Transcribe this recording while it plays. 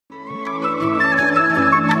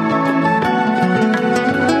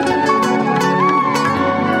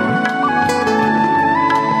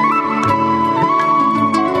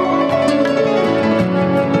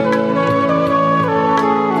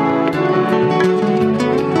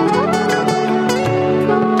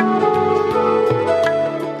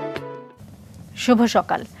শুভ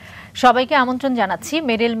সকাল সবাইকে আমন্ত্রণ জানাচ্ছি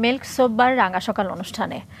মেরিল মিল্ক সোববার রাঙা সকাল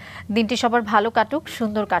অনুষ্ঠানে। দিনটি সবার ভালো কাটুক,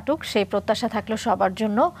 সুন্দর কাটুক সেই প্রত্যাশা থাকলো সবার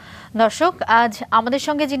জন্য। দর্শক, আজ আমাদের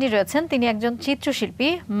সঙ্গে যিনি রয়েছেন তিনি একজন চিত্রশিল্পী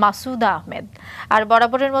মাসুদা আহমেদ। আর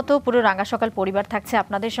বরাবরের মতো পুরো রাঙা সকাল পরিবার থাকছে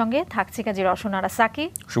আপনাদের সঙ্গে, থাকছে কাজী রসনারা সাকি।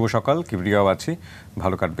 শুভ সকাল, কিবরিয়াও আছি।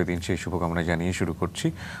 ভালো কাটবে দিন সেই শুভকামনা জানিয়ে শুরু করছি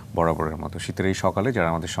বরাবরের মতো শীতের এই সকালে যারা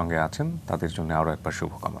আমাদের সঙ্গে আছেন তাদের জন্য আরও একবার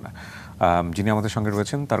শুভকামনা। যিনি আমাদের সঙ্গে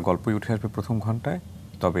রয়েছেন তার গল্পই উঠে আসবে প্রথম ঘন্টায়,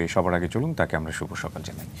 তবে সবার আগে চলুন তাকে আমরা শুভ সকাল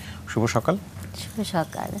জানাই। শুভ সকাল। শুভ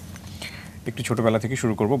সকাল। একটু ছোটবেলা থেকে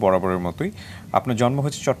শুরু করব বরাবরের মতোই। আপনার জন্ম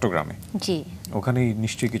হয়েছে চট্টগ্রামে? জি। ওখানেই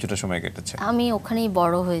নিশ্চয়ই কিছুটা সময় কেটেছে? আমি ওখানেই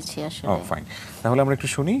বড় হয়েছি আসলে। ও ফাইন, তাহলে আমরা একটু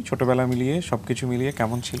শুনি ছোটবেলা মিলিয়ে সবকিছু মিলিয়ে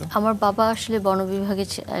কেমন ছিল। আমার বাবা আসলে বন বিভাগে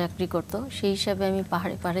চাকরি করতো, সেই হিসাবে আমি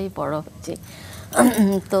পাহাড়ে পাহাড়েই বড় হয়েছি।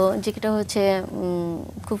 তো যেটা হচ্ছে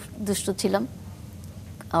খুব দুষ্ট ছিলাম।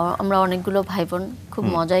 আমরা অনেকগুলো ভাই বোন, খুব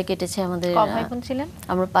মজায় কেটেছে আমাদের। কত ভাই বোন ছিলেন?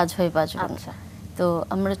 আমরা 5 ভাই 5 বোন। আচ্ছা। তো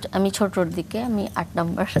আমি ছোটর দিকে, আমি 8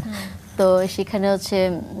 নাম্বার। তো সেখানে হচ্ছে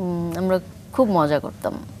আমরা খুব মজা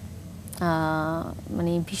করতাম,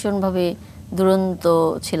 মানে ভীষণভাবে দুরন্ত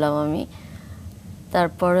ছিলাম আমি।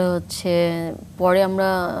 তারপরে হচ্ছে পরে আমরা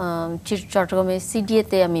চট্টগ্রামে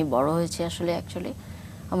সিডিএতে আমি বড় হয়েছি আসলে। অ্যাকচুয়ালি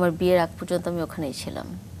আমার বিয়ের আগ পর্যন্ত আমি ওখানেই ছিলাম।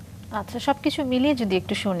 আচ্ছা, সবকিছু মিলিয়ে যদি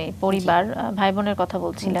একটু শুনি, পরিবার, ভাই বোনের কথা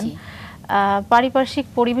বলছিলেন, পারিপার্শ্বিক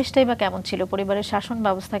পরিবেশটাই বা কেমন ছিল, পরিবারের শাসন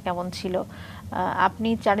ব্যবস্থা কেমন ছিল? আপনি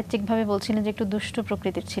চারিত্রিকভাবে বলছিলেন যে একটু দুষ্ট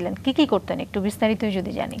প্রকৃতির ছিলেন, কি কি করতেন একটু বিস্তারিত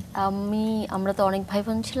যদি জানি। আমরা তো অনেক ভাই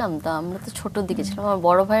বোন ছিলাম, তো আমরা তো ছোটোর দিকে ছিলাম। আমার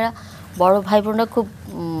বড় ভাই বোনরা খুব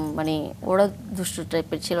মানে ওরা দুষ্ট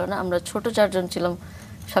টাইপের ছিল না, আমরা ছোট 4 জন ছিলাম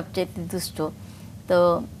সবচেয়ে দুষ্ট। তো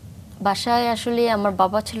বাসায় আসলে আমার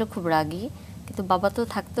বাবা ছিল খুব রাগী, কিন্তু বাবা তো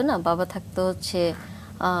থাকতো না, বাবা থাকতো হচ্ছে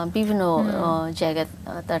বিভিন্ন জায়গায়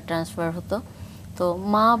তার ট্রান্সফার হতো। তো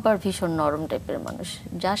মা আবার ভীষণ নরম টাইপের মানুষ,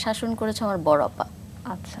 যা শাসন করেছে আমার বড় আপা।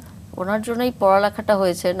 আচ্ছা, ওনার জন্যই পড়ালেখাটা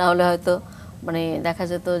হয়েছে, না হলে হয়তো মানে দেখা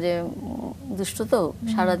যেত যে দুষ্ট তো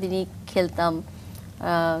সারাদিনই খেলতাম।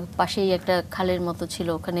 পাশেই একটা খালের মতো ছিল,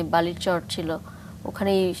 ওখানে বালির চর ছিল,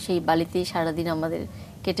 ওখানেই সেই বালিতেই সারাদিন আমাদের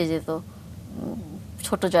কেটে যেত।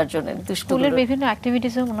 ছোট 4 জনের স্কুলের বিভিন্ন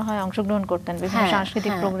অ্যাক্টিভিটিসে মনে হয় অংশগ্রহণ করতেন, বিভিন্ন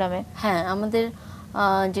সাংস্কৃতিক প্রোগ্রামে। হ্যাঁ, আমাদের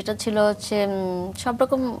যেটা ছিল হচ্ছে সব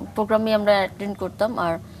রকম প্রোগ্রামে আমরা অ্যাটেন্ড করতাম।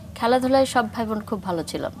 আর খেলাধুলায় সব ভাই বোন খুব ভালো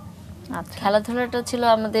ছিলাম। আচ্ছা, খেলাধুলাটা ছিল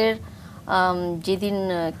আমাদের যেদিন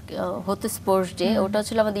হতো স্পোর্টস ডে, ওটা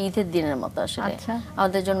ছিল আমাদের ঈদের দিনের মতো আসলে।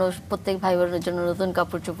 আমাদের জন্য প্রত্যেক ভাই বোনের জন্য নতুন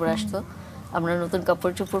কাপড় চোপড় আসতো, আমরা নতুন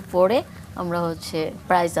কাপড় চোপড় পরে আমরা হচ্ছে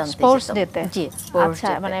প্রাইজ আনতে যেতাম। স্পোর্টস ডেতে? জি, স্পোর্টস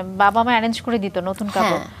ডে। মানে বাবা মা অ্যারেঞ্জ করে দিত নতুন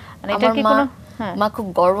কাপড়? মানে এটা কি কোনো মা খুব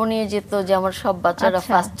গর্ব নিয়ে যেত যে আমার সব বাচ্চারা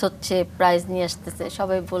ফার্স্ট হচ্ছে, প্রাইজ নিয়ে আসতেছে,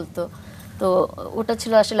 সবাই বলতো। তো ওটা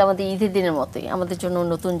ছিল আসলে আমাদের ঈদের দিনের মতোই, আমাদের জন্য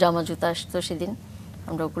নতুন জামা জুতা আসতো সেদিন,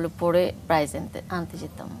 আমরা ওগুলো পরে প্রাইজ আনতে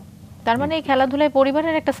যেতাম। তার মানে এই খেলাধুলায়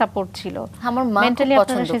পরিবারের একটা সাপোর্ট ছিল। আমার মা মেন্টালি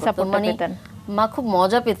পছন্দ করতো, মানে মা খুব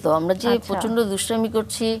মজা পেত। আমরা যে প্রচন্ড দুষ্টামি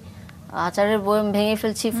করছি, আচারের বয়ম ভেঙে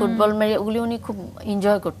ফেলছি, ফুটবল মেরে, ওগুলি উনি খুব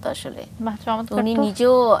এনজয় করতো আসলে। উনি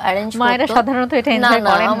নিজেও অ্যারেঞ্জ করতো। সাধারণত এটা এনজয়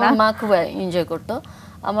করেন না, আমার মা খুব এনজয় করতো।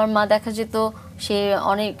 আমার মা দেখা যেত সে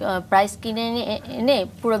অনেক প্রাইজ কিনে এনে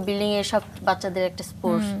পুরো বিল্ডিং এর সব বাচ্চাদের একটা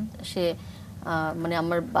স্পোর্টস সে মানে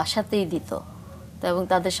আমার বাসাতেই দিত, তো এবং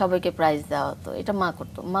তাদের সবাইকে প্রাইজ দেওয়া হতো। এটা মা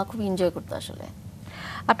করতো, মা খুব এনজয় করতো আসলে।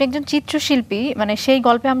 আপনি একজন চিত্রশিল্পী, মানে সেই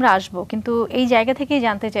গল্পে আমরা আসব, কিন্তু এই জায়গা থেকেই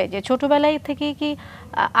জানতে চাই যে ছোটবেলায় থেকে কি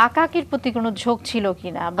আঁকাআঁকির প্রতি কোনো ঝোঁক ছিল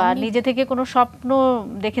কিনা, বা নিজে থেকে কোনো স্বপ্ন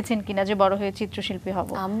দেখেছেন কিনা যে বড় হয়ে চিত্রশিল্পী হব?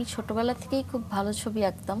 আমি ছোটবেলা থেকেই খুব ভালো ছবি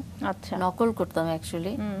আঁকতাম। আচ্ছা। নকল করতাম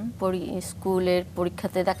অ্যাকচুয়ালি। স্কুলের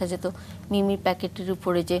পরীক্ষাতে দেখা যেত মিমির প্যাকেটের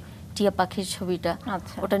উপরে যে টিয়া পাখির ছবিটা,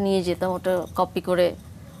 ওটা নিয়ে যেতাম, ওটা কপি করে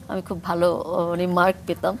আমি খুব ভালো মানে মার্ক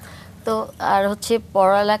পেতাম। তো আর হচ্ছে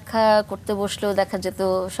পড়ালেখা করতে বসলেও দেখা যেত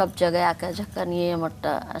সব জায়গায় আঁকা ঝাঁকা নিয়ে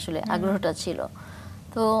আমারটা আসলে আগ্রহটা ছিল।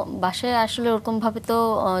 তো বাসায় আসলে ওরকমভাবে তো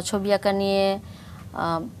ছবি আঁকা নিয়ে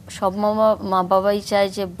সব মা বাবাই চায়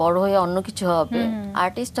যে বড় হয়ে অন্য কিছু হবে,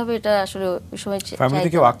 আর্টিস্ট হবে, এটা আসলে ওই সময় ফ্যামিলিতে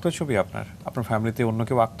কেউ আঁকতো ছবি? আপনার ফ্যামিলিতে অন্য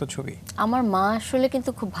কেউ আঁকতো ছবি? আমার মা আসলে কিন্তু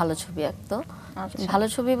খুব ভালো ছবি আঁকতো। ভালো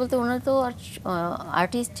ছবি বলতে ওনার তো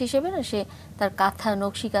আর্টিস্ট হিসেবে না, সে তার কাঁথা,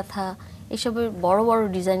 নকশি কাঁথা, এসবের বড় বড়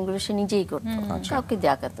ডিজাইনগুলো সে নিজেই করতো, কাউকে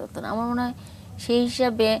দিয়ে আঁকাতে হতো না। আমার মনে হয় সেই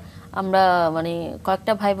হিসাবে আমরা মানে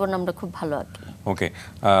কয়েকটা ভাই বোন আমরা খুব ভালো আঁকি। ওকে,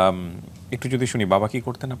 একটু যদি শুনি, বাবা কি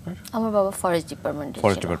করতেন আপনার? আমার বাবা ফরেস্ট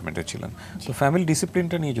ডিপার্টমেন্টে ছিলেন। তো ফ্যামিলি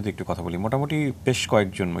ডিসিপ্লিনটা নিয়ে যদি একটু কথা বলি, মোটামুটি বেশ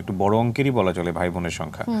কয়েকজন, একটু বড় অঙ্কেরই বলা চলে ভাই বোনের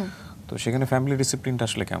সংখ্যা, তো সেখানে ফ্যামিলি ডিসিপ্লিনটা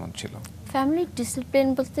আসলে কেমন ছিল? ফ্যামিলি ডিসিপ্লিন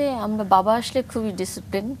বলতে আমরা বাবা আসলে খুবই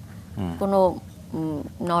ডিসিপ্লিন, কোনো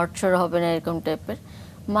নড়চড় হবে না এরকম টাইপের।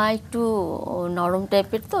 মা একটু নরম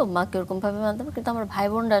টাইপের, তো মাকে ওরকম ভাবে মানতাম, কিন্তু আমার ভাই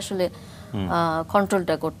বোনরা আসলে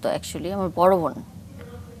কন্ট্রোলটা করতো অ্যাকচুয়ালি, আমার বড় বোন।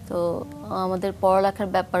 তো আমাদের পড়ালেখার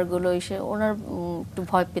ব্যাপারগুলো এসে ওনার একটু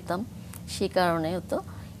ভয় পেতাম, সেই কারণে হতো।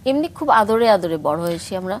 এমনি খুব আদরে আদরে বড়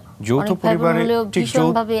হয়েছি আমরা, অনেক ভাই বোন হলেও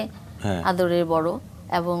ভীষণভাবে আদরের বড়।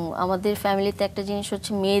 এবং আমাদের ফ্যামিলিতে একটা জিনিস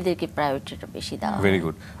হচ্ছে মেয়েদেরকে প্রায়োরিটিটা বেশি দেওয়া। Very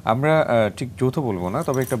good. আমরা ঠিক যৌথ বলবো না,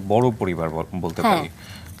 তবে একটা বড় পরিবার বলতে পারি।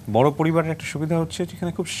 বড় পরিবারের একটা সুবিধা হচ্ছে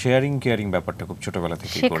যেখানে খুব শেয়ারিং কেয়ারিং ব্যাপারটা খুব ছোটবেলা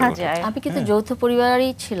থেকে শেখা যায়। আমি কিন্তু যৌথ পরিবারই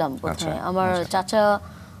ছিলাম প্রথমে। আমার চাচা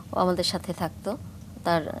আমাদের সাথে থাকতো,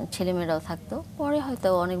 তার ছেলেমেয়েরাও থাকতো, পরে হয়তো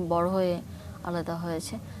অনেক বড় হয়ে আলাদা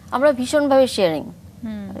হয়েছে। আমরা ভীষণভাবে শেয়ারিং,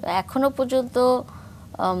 এখনো পর্যন্ত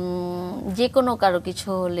যে কোনো কারো কিছু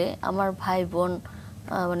হলে আমার ভাই বোন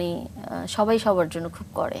মানে সবাই সবার জন্য খুব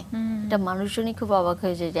করে। এটা মানুষজনই খুব অবাক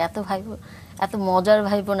হয়ে যায় যে এত ভাই বোন, এত মজার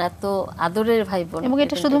ভাই বোন, এত আদরের ভাই বোন। এবং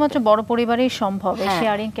এটা শুধুমাত্র বড় পরিবারেই সম্ভব, এই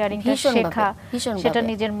শেয়ারিং কেয়ারিংটা শেখা, সেটা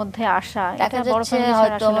নিজের মধ্যে আসা। এটা বড় ফ্যামিলি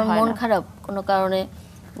হয়তো আমার মন খারাপ, কোনো কারণে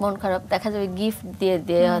মন খারাপ, দেখা যাবে গিফট দিয়ে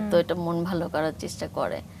দিয়ে হয়তো এটা মন ভালো করার চেষ্টা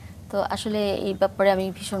করে। তো আসলে এই ব্যাপারে আমি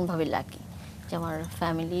ভীষণভাবে লাকি যে আমার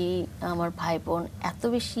ফ্যামিলি, আমার ভাই বোন এত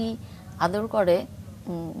বেশি আদর করে,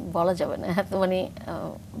 বলা যাবে না, এত মানে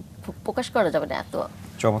প্রকাশ করা যাবে না। এত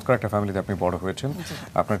চমৎকার একটা ফ্যামিলিতে আপনি বড় হয়েছেন।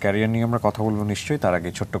 আপনার ক্যারিয়ার নিয়ে আমরা কথা বলবো নিশ্চয়ই, তার আগে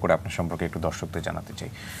ছোট্ট করে আপনার সম্পর্কে একটু দর্শকদের জানাতে চাই।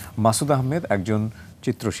 মাসুদা আহমেদ একজন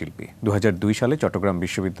চিত্রশিল্পী। 2002 সালে চট্টগ্রাম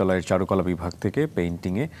বিশ্ববিদ্যালয়ের চারুকলা বিভাগ থেকে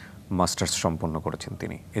পেইন্টিংয়ে মাস্টার্স সম্পন্ন করেছেন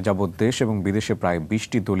তিনি। এ যাবৎ দেশ এবং বিদেশে প্রায়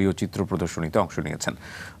 20টি দলীয় চিত্র প্রদর্শনীতে অংশ নিয়েছেন।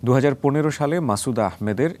 2015 সালে মাসুদা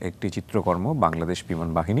আহমেদের একটি চিত্রকর্ম বাংলাদেশ বিমান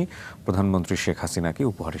বাহিনী প্রধানমন্ত্রী শেখ হাসিনাকে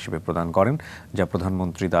উপহার হিসেবে প্রদান করেন, যা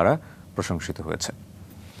প্রধানমন্ত্রী দ্বারা প্রশংসিত হয়েছে।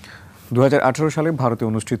 2018 সালে ভারতে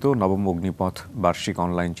অনুষ্ঠিত নবম অগ্নিপথ বার্ষিক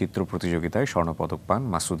অনলাইন চিত্র প্রতিযোগিতায় স্বর্ণপদক পান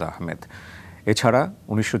মাসুদা আহমেদ। এছাড়া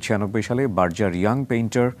 1996 সালে বার্জার ইয়াং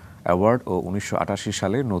পেইন্টার অ্যাওয়ার্ড ও 1988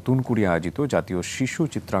 সালে নতুন কুড়ি আয়োজিত জাতীয় শিশু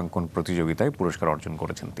চিত্রাঙ্কন প্রতিযোগিতায় পুরস্কার অর্জন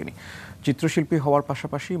করেছেন তিনি। চিত্রশিল্পী হওয়ার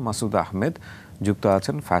পাশাপাশি মাসুদা আহমেদ যুক্ত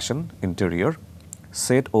আছেন ফ্যাশন, ইন্টেরিয়র,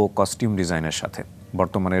 সেট ও কস্টিউম ডিজাইনের সাথে।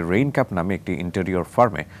 বর্তমানে রেইন ক্যাপ নামে একটি ইন্টেরিয়র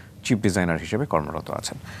ফার্মে চিফ ডিজাইনার হিসেবে কর্মরত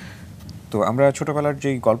আছেন। তো আমরা ছোটবেলার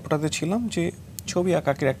যেই গল্পটাতে ছিলাম যে ছবি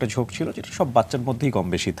আঁকাকের একটা ঝোঁক ছিল, যেটা সব বাচ্চার মধ্যেই কম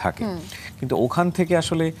বেশি থাকে, কিন্তু ওখান থেকে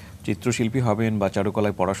আসলে চিত্রশিল্পী হবেন বা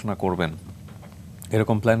চারুকলায় পড়াশোনা করবেন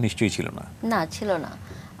এরকম প্ল্যান নিশ্চয়ই ছিল না। না, ছিল না।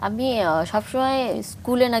 আমি সবসময়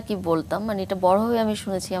স্কুলে নাকি বলতাম, মানে এটা বড় হয়ে আমি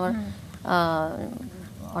শুনেছি, আমার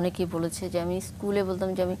অনেকেই বলেছে যে আমি স্কুলে বলতাম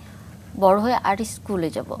যে আমি বড় হয়ে আর্ট স্কুলে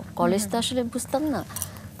যাব। কলেজ তো আসলে বুঝতাম না।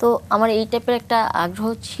 তো আমার এই টাইপের একটা আগ্রহ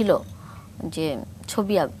ছিল যে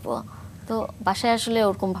ছবি আঁকবো। তো বাসায় আসলে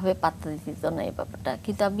ওরকমভাবে পাত্তা দিত না এই ব্যাপারটা।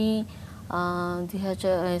 কিন্তু আমি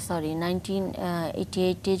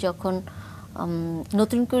 1988-এ যখন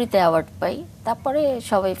নতুন কুড়িতে অ্যাওয়ার্ড পাই, তারপরে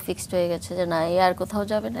সবাই ফিক্সড হয়ে গেছে যে না, এ আর কোথাও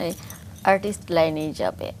যাবে না, আর্টিস্ট লাইনেই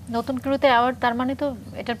যাবে। নতুন কুড়িতে অ্যাওয়ার্ড, তার মানে তো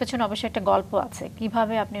এটার পেছনে অবশ্যই একটা গল্প আছে।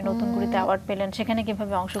 কিভাবে আপনি নতুন কুড়িতে অ্যাওয়ার্ড পেলেন, সেখানে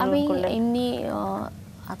কিভাবে অংশগ্রহণ করলেন? আমি এমনি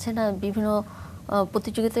আছে না, বিভিন্ন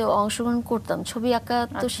প্রতিযোগিতায় অংশগ্রহণ করতাম, ছবি আঁকা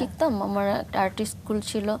তো শিখতাম। আমার একটা আর্টিস্ট স্কুল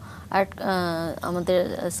ছিল, আর্ট আমাদের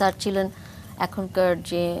স্যার ছিলেন এখনকার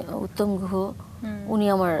যে উত্তম গুহ, উনি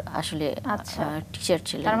আমার আসলে টিচার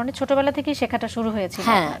ছিলেন। তার মানে ছোটবেলা থেকেই শেখাটা শুরু হয়েছিল।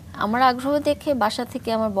 হ্যাঁ, আমার আগ্রহ দেখে বাসা থেকে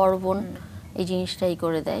আমার বড় বোন এই জিনিসটাই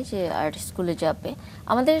করে দেয় যে আর্ট স্কুলে যাবে।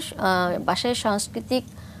 আমাদের বাসায় সাংস্কৃতিক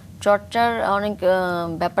চর্চার অনেক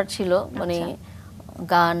ব্যাপার ছিল, মানে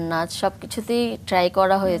গান, নাচ সব কিছুতেই ট্রাই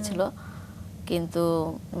করা হয়েছিল, কিন্তু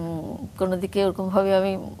কোনো দিকে ওরকমভাবে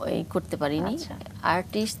আমি করতে পারিনি।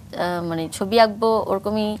 আর্টিস্ট মানে ছবি আঁকবো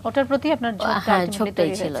ওরকমই, ওটার প্রতি আপনার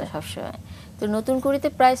ঝোঁকটাই ছিল সবসময়। তো নতুন কুড়িতে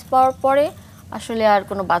প্রাইজ পাওয়ার পরে আসলে আর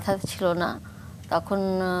কোনো বাধা ছিল না। তখন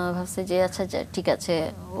ভাবছে যে আচ্ছা ঠিক আছে,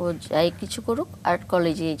 ও যাই কিছু করুক, আর্ট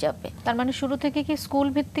কলেজেই যাবে। তার মানে শুরু থেকে কি স্কুল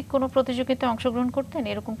ভিত্তিক কোনো প্রতিযোগিতায় অংশগ্রহণ করতেন,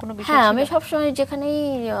 এরকম কোনো বিষয়? হ্যাঁ, আমি সবসময় যেখানেই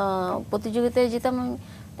প্রতিযোগিতায় যেতাম, আমি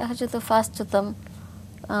দেখা যেত ফার্স্ট হতাম।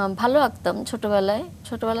 ভালো আঁকতাম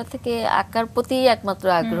ছোটবেলা থেকে, আঁকার প্রতি একমাত্র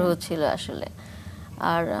আগ্রহ ছিল আসলে।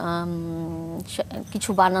 আর কিছু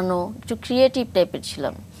বানানো, একটু ক্রিয়েটিভ টাইপের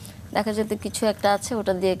ছিলাম। দেখা যেত কিছু একটা আছে,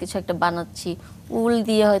 ওটা দিয়ে কিছু একটা বানাচ্ছি, উল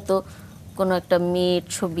দিয়ে হয়তো কোনো একটা মেয়ের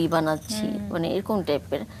ছবি বানাচ্ছি, মানে এরকম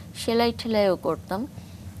টাইপের। সেলাই ঠেলাইও করতাম।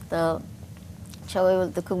 তো সবাই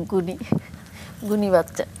বলতো খুব গুণী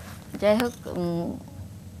বাচ্চা। যাই হোক,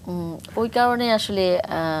 ওই কারণে আসলে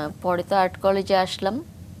পরে তো আর্ট কলেজে আসলাম।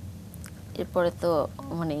 এরপরে তো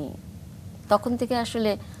মানে তখন থেকে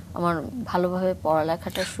আসলে আমার ভালোভাবে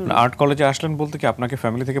পড়ালেখাটা শুরু। আর্ট কলেজে আসলেন বলতে কি আপনাকে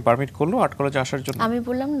ফ্যামিলি থেকে পারমিট করলো আর্ট কলেজে আসার জন্য? আমি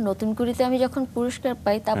বললাম নতুন কুড়িতে আমি যখন পুরস্কার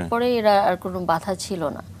পাই, তারপরে এরা আর কোনো বাধা ছিল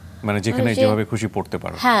না। মানে যেখানে যেভাবে খুশি পড়তে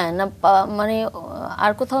পারো? হ্যাঁ, না মানে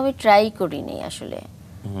আর কোথাও আমি ট্রাই করিনি আসলে,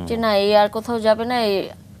 যে না এই আর কোথাও যাবে না, এই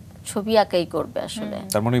ছবি আঁকাই করবে আসলে।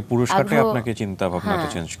 তার মানে পুরস্কারটাই আপনাকে চিন্তা ভাবনাটা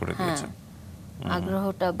চেঞ্জ করে দিয়েছে।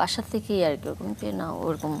 আগ্রহটা বাসা থেকেই আর কি, ওরকম যে না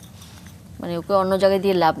ওরকম মানে ওকে অন্য জায়গায়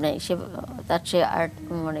দিয়ে লাভ নাই, সে তার চেয়ে আর্ট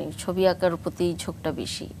মানে ছবি আঁকার প্রতি ঝোঁকটা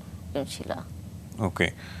বেশি ছিল। ওকে,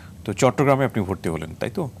 তো চট্টগ্রামে আপনি ভর্তি হলেন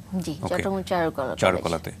তাই তো? জি, চট্টগ্রাম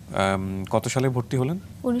চারুকলাতে। কত সালে ভর্তি হলেন?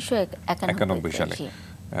 1991 সালে।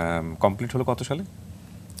 কমপ্লিট হলো কত সালে?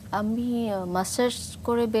 আমি মাস্টার্স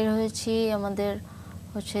করে বের হয়েছি আমাদের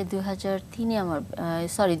হচ্ছে 2003-এ, আমার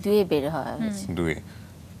সরি 2-এ বের হয়েছে। 2-এ?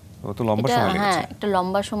 ও তো লম্বা সময় লেগেছে। হ্যাঁ, একটা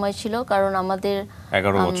লম্বা সময় ছিল, কারণ আমাদের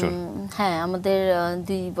 11 বছর। হ্যাঁ, আমাদের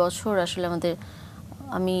 2 বছর আসলে আমাদের,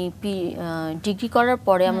 আমি ডিগ্রি করার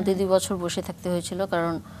পরে আমাদের 2 বছর বসে থাকতে হয়েছিল,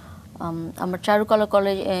 কারণ আমার চারুকলা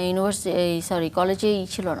কলেজ ইউনিভার্সিটি কলেজেই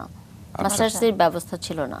ছিল না, মাস্টার্সের ব্যবস্থা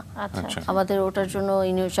ছিল না। আমাদের ওটার জন্য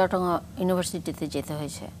চট্টগ্রাম ইউনিভার্সিটিতে যেতে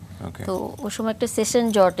হয়েছে। তো ওই সময় একটা সেশন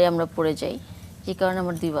জটে আমরা পড়ে যাই, যে কারণে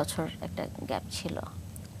আমার 2 বছর একটা গ্যাপ ছিল।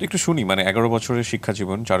 একটু শুনি, মানে 11 বছরের শিক্ষা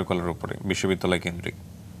জীবন চারুকলার উপরে, বিশ্ববিদ্যালয় কেন্দ্রিক,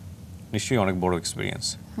 নিশ্চয়ই অনেক বড় এক্সপিরিয়েন্স।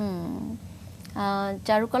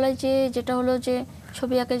 চারুকলায় যেটা হলো যে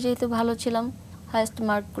ছবি আঁকা যেহেতু ভালো ছিলাম, হায়েস্ট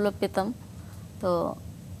মার্কগুলো পেতাম, তো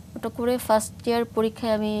ওটা করে ফার্স্ট ইয়ার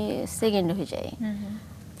পরীক্ষায় আমি সেকেন্ড হয়ে যাই।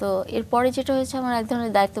 তো এরপরে যেটা হয়েছে, আমার এক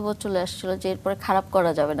ধরনের দায়িত্ববোধ চলে আসছিলো যে এরপরে খারাপ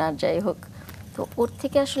করা যাবে না, আর যাই হোক। তো ওর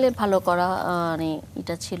থেকে আসলে ভালো করা মানে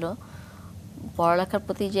এটা ছিল, পড়ালেখার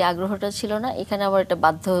প্রতি যে আগ্রহটা ছিল না, এখানে আবার এটা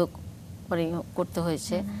বাধ্য মানে করতে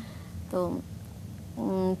হয়েছে। তো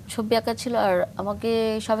ছবি আঁকা ছিল, আর আমাকে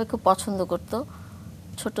সবাই খুব পছন্দ করতো,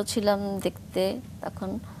 ছোট ছিলাম দেখতে তখন।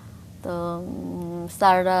 তো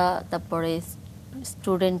স্যাররা, তারপরে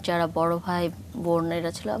স্টুডেন্ট যারা বড় ভাই বোন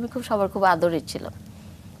এরা ছিল, আমি সবার খুব আদরের ছিলাম,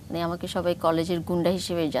 মানে আমাকে সবাই কলেজের গুন্ডা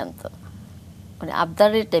হিসেবেই জানতো, মানে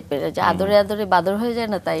আবদারের টাইপের, যে আদরে আদরে বাদর হয়ে যায়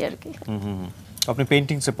না, তাই আর কি। আপনি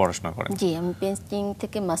পেইন্টিংসে পড়াশোনা করেন? জি, আমি পেইন্টিং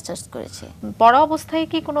থেকে মাস্টার্স করেছি। পড়া অবস্থায়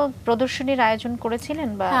কি কোনো প্রদর্শনীর আয়োজন করেছিলেন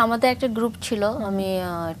বা? হ্যাঁ, আমাদের একটা গ্রুপ ছিল, আমি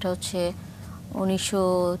এটা হচ্ছে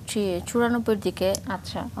 1994 দিকে।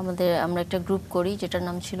 আচ্ছা, আমরা একটা গ্রুপ করি, যেটার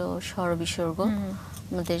নাম ছিল স্বর বিসর্গ।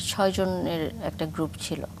 আমাদের 6 জনের একটা গ্রুপ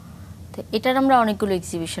ছিল। তো এটার আমরা অনেকগুলো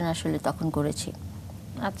এক্সিবিশন আসলে তখন করেছি।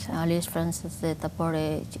 আচ্ছা, আলিয়াস ফ্রান্সিসে, তারপরে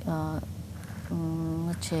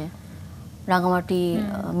হচ্ছে রাঙামাটি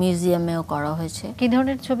মিউজিয়ামেও করা হয়েছে। কি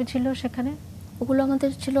ধরনের ছবি ছিল সেখানে? ওগুলো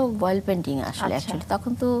আমাদের ছিল অয়েল পেন্টিং আসলে। অ্যাকচুয়ালি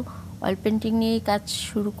তখন তো অয়েল পেন্টিং নিয়ে কাজ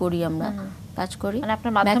শুরু করি, আমরা কাজ করি। মানে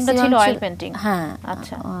আপনার মাধ্যমটা ছিল অয়েল পেন্টিং? হ্যাঁ,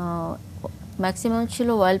 আচ্ছা। ম্যাক্সিমাম ছিল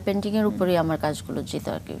অয়েল পেন্টিং এর উপরেই আমার কাজগুলো যেত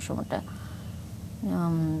আর কি ওই সময়টা।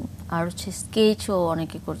 আর হচ্ছে স্কেচও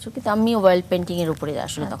অনেকে করছো, কিন্তু আমি অয়েল পেন্টিং এর উপরে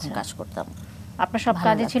আসলে তখন কাজ করতাম। আপনার সব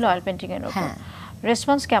কাজই ছিল অয়েল পেন্টিং এর উপর? হ্যাঁ।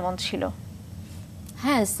 রেসপন্স কেমন ছিল?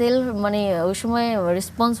 হ্যাঁ, মানে ওই সময়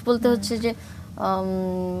রেসপন্স বলতে হচ্ছে যে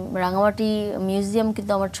রাঙামাটি মিউজিয়াম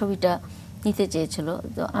কিন্তু আমার ছবিটা নিতে চেয়েছিল।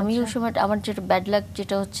 তো আমি ওই সময় আমার যেটা ব্যাড লাক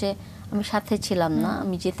যেটা হচ্ছে, আমি সাথে ছিলাম না,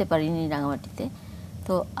 আমি যেতে পারিনি রাঙামাটিতে।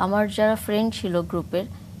 তো আমার যারা ফ্রেন্ড ছিল গ্রুপের,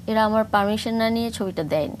 এরা আমার পারমিশন না নিয়ে ছবিটা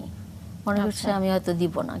দেয়নি, মনে হচ্ছে আমি হয়তো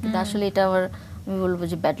দিব না, কিন্তু আসলে এটা আমি বলবো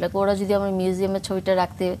যে ব্যাড লাক। ওরা যদি আমার মিউজিয়ামের ছবিটা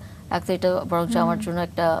রাখতে এটা বরঞ্চ আমার জন্য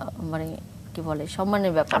একটা মানে কি বলে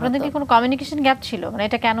সম্মানের ব্যাপার। আপনাদের কি কোনো কমিউনিকেশন গ্যাপ ছিল? মানে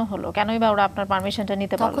এটা কেন হলো, কেনই বা ওরা আপনার পারমিশনটা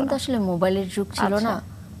নিতে পারলো না? তখন তো আসলে মোবাইলের যুগ ছিল না,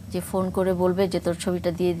 যে ফোন করে বলবে যে তোর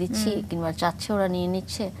ছবিটা দিয়ে দিচ্ছি, কিংবা চাচ্ছে ওরা নিয়ে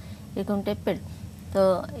নিচ্ছে, এরকম টাইপের। তো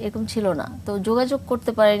এরকম ছিল না, তো যোগাযোগ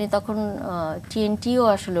করতে পারেনি তখন। টিএনটিও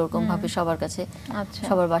আসলে ওরকম ভাবে সবার কাছে,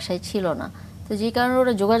 সবার বাসায় ছিল না, তো যে কারণে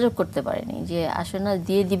ওরা যোগাযোগ করতে পারেনি যে আসলে না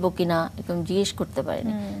দিয়ে দিব কিনা, এরকম জিজ্ঞেস করতে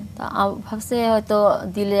পারেনি। তো ভাবছে হয়তো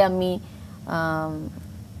দিলে আমি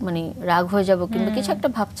মানে রাগ হয়ে যাব কিংবা কিছু একটা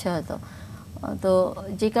ভাবছে হয়তো, তো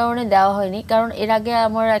যে কারণে দেওয়া হয়নি। কারণ এর আগে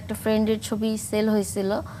আমার একটা ফ্রেন্ডের ছবি সেল হয়েছিল,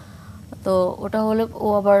 তো ওটা হলে ও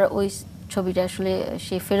আবার ওই ছবিটা আসলে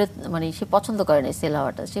সে ফেরত, মানে সে পছন্দ করে না সেল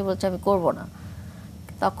হওয়াটা, সে বলছে আমি করব না।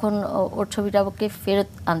 তখন ওর ছবিটা আমাকে ফেরত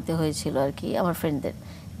আনতে হয়েছিল আর কি আমার ফ্রেন্ডদের,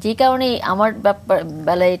 যে কারণে আমার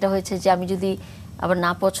বেলায় এটা হয়েছে যে আমি যদি আবার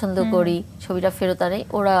না পছন্দ করি, ছবিটা ফেরত আনে,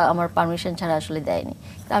 ওরা আমার পারমিশন ছাড়া আসলে দেয়নি।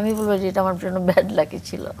 তো আমি বলবো যে এটা আমার জন্য ব্যাড লাকি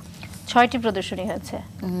ছিল। 6টি প্রদর্শনী হয়েছে?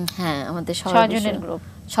 হ্যাঁ, আমাদের 6 জনের গ্রুপ,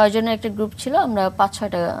 6 জনের একটা গ্রুপ ছিল, আমরা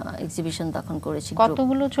 5-6টা এক্সিবিশন তখন করেছি।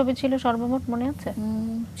 কতগুলো ছবি ছিল সর্বমোট মনে আছে?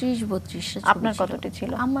 30-32টা ছবি। আপনার কতটি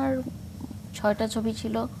ছিল? আমার 6টা ছবি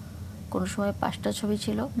ছিল, কোন সময় 5টা ছবি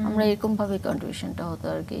ছিল। আমরা এরকম ভাবে কন্ট্রিবিউশনটা হতো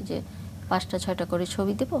আর কি, যে 5টা 6টা করে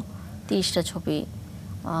ছবি দেব, 30টা ছবি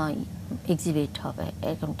এক্সিবিট হবে,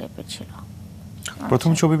 এরকম টাইপের ছিল।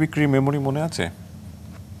 প্রথম ছবি বিক্রির মেমোরি মনে আছে?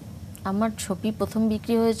 আমার ছবি প্রথম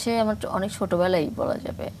বিক্রি হয়েছে আমার অনেক ছোটবেলায় বলা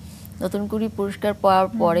যাবে। নতুন কুড়ি পুরস্কার পাওয়ার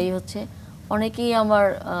পরেই হচ্ছে অনেকেই আমার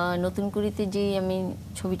নতুন কুড়িতে যে আমি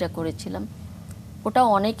ছবিটা করেছিলাম ওটা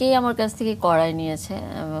অনেকেই আমার কাছ থেকে করায় নিয়েছে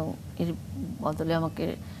এবং এর বদলে আমাকে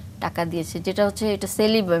টাকা দিয়েছে, যেটা হচ্ছে এটা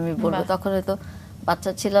সেলিব আমি বলবো। তখন হয়তো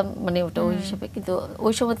বাচ্চা ছিলাম, মানে ওটা ওই হিসেবে, কিন্তু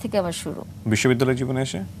ওই সময় থেকে আমার শুরু। বিশ্ববিদ্যালয় জীবনে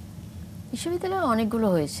এসে বিশ্ববিদ্যালয়ে অনেকগুলো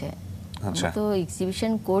হয়েছে। আচ্ছা, তো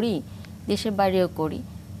এক্সিবিশন করি, দেশের বাইরেও করি,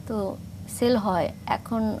 তো সেল হয়।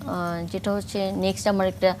 এখন যেটা হচ্ছে নেক্সট আমার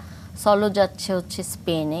একটা সলো যাচ্ছে হচ্ছে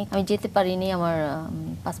স্পেনে। আমি যেতে পারিনি, আমার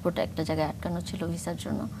পাসপোর্টটা একটা জায়গায় আটকানো ছিল ভিসার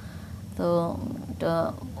জন্য। তো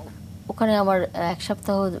ওখানে আমার 1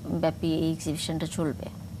 সপ্তাহ ব্যাপী এই এক্সিবিশনটা চলবে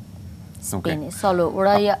স্পেনে। সলো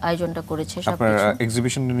ওরাই আয়োজনটা করেছে আপনার সবকিছু।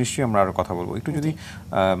 এক্সিবিশন নিশ্চয়ই আমরা আরো কথা বলবো। একটু যদি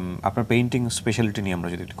আপনার পেইন্টিং স্পেশালিটি নিয়ে আমরা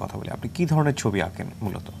যদি একটু কথা বলি, আপনি কি ধরনের ছবি আঁকেন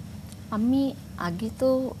মূলত? আমি আগে তো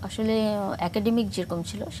আসলে একাডেমিক যেরকম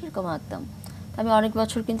ছিল সেরকম আঁকতাম। আমি অনেক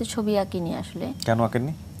বছর কিন্তু ছবি আঁকিনি আসলে। কেন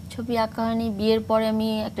আঁকেননি? ছবি আঁকা হয়নি। বিয়ের পরে আমি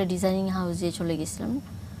একটা ডিজাইনিং হাউসে চলে গেছিলাম,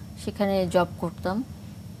 সেখানে জব করতাম।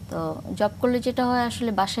 তো জব করলে যেটা হয়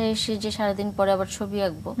আসলে বাসায় এসে যে সারাদিন পরে আবার ছবি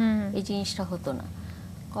আঁকবো এই জিনিসটা হতো না,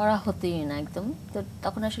 করা হতোই না একদম। তো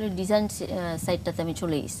তখন আসলে ডিজাইন সাইডটাতে আমি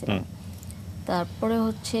চলে গেছিলাম। তারপরে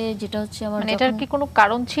হচ্ছে যেটা হচ্ছে আমার মানে এটার কি কোনো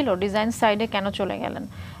কারণ ছিল ডিজাইন সাইডে কেন চলে গেলেন?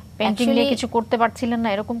 পেইন্টিং নিয়ে কিছু করতে পারছিলেন না,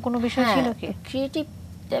 এরকম কোনো বিষয় ছিল কি? ক্রিয়েটিভ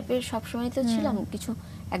টাইপের সবসময় তো ছিলাম, কিছু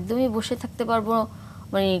একদমই বসে থাকতে পারবো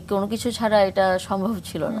মানে কোনো কিছু ছাড়া এটা সম্ভব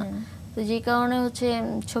ছিল না। তো যে কারণে হচ্ছে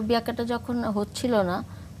ছবি আঁকাটা যখন হচ্ছিল না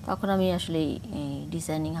তখন আমি আসলে এই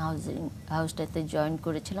ডিজাইনিং হাউসটাতে জয়েন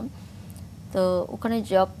করেছিলাম। তো ওখানে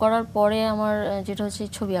জব করার পরে আমার যেটা হচ্ছে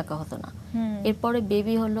ছবি আঁকা হতো না। এরপরে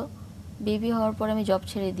বেবি হলো, বেবি হওয়ার পরে আমি জব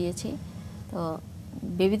ছেড়ে দিয়েছি। তো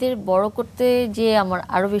বেবিদের বড় করতে যে আমার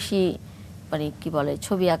আরো বেশি মানে কি বলে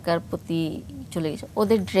ছবি আঁকার প্রতি চলে গেছে।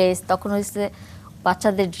 ওদের ড্রেস তখন হয়েছে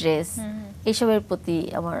বাচ্চাদের ড্রেস, এইসবের প্রতি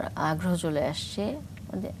আমার আগ্রহ চলে আসছে।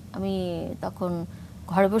 মানে আমি তখন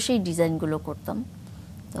ঘরে বসেই ডিজাইনগুলো করতাম।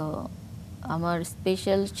 তো আমার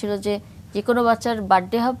স্পেশাল ছিল যে যে কোনো বাচ্চার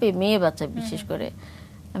বার্থডে হবে, মেয়ে বাচ্চা বিশেষ করে,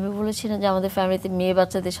 আমি বলেছিলাম যে আমাদের ফ্যামিলিতে মেয়ে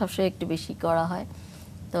বাচ্চাদের সবসময় একটু বেশি করা হয়।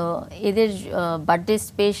 তো এদের বার্থডে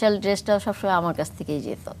স্পেশাল ড্রেসটা সবসময় আমার কাছ থেকেই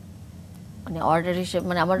যেত, মানে অর্ডার হিসেবে,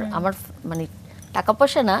 মানে আমার মানে টাকা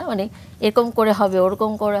পয়সা না, মানে এরকম করে হবে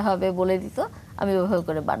ওরকম করে হবে বলে দিত, আমি ওইভাবে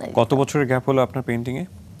করে বানাই। কত বছরের গ্যাপ হলো আপনার পেইন্টিং এ?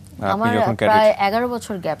 আমার প্রায় 11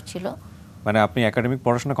 বছর গ্যাপ ছিল। মানে আপনি একাডেমিক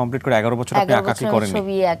পড়াশোনা কমপ্লিট করে 11 বছর আপনি আঁকাআঁকি করেননি?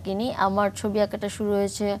 ছবি আঁকিনি। আমার ছবি আঁকাটা শুরু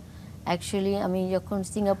হয়েছে অ্যাকচুয়ালি আমি যখন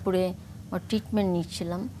সিঙ্গাপুরে আমার ট্রিটমেন্ট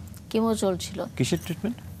নিচ্ছিলাম, কেমো চলছিল। কিসের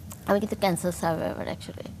ট্রিটমেন্ট? আমি কিন্তু cancer survivor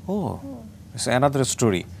actually. O, it's another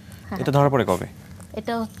story. এটা ধরা পড়ে কবে?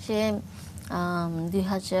 এটা হচ্ছে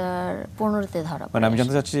 2015-তে ধরা পড়ে। মানে আমি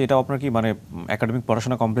জানতে চাচ্ছি এটা আপনার কি মানে একাডেমিক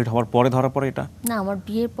পড়াশোনা কমপ্লিট হওয়ার পরে ধরা পড়ে এটা? না, আমার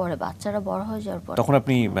বিয়ের পরে, বাচ্চারা বড় হয়ে যাওয়ার পরে। তখন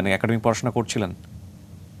আপনি মানে একাডেমিক পড়াশোনা করছিলেন?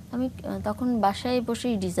 আমি তখন বাসায়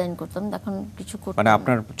বসেই ডিজাইন করতাম, তখন কিছু করতাম। মানে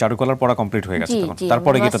আপনার চারুকলার পড়া কমপ্লিট হয়ে গেছে তখন,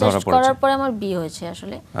 তারপরে কি এটা ধরা পড়েছে? করার পরে আমার বিয়ে হয়েছে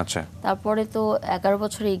আসলে। আচ্ছা, তারপরে তো 11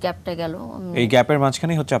 বছর এই গ্যাপটা গেল। এই গ্যাপের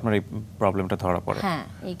মাঝখানেই হচ্ছে আপনার এই প্রবলেমটা ধরা পড়ে? হ্যাঁ,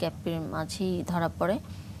 এই গ্যাপের মাঝেই ধরা পড়ে।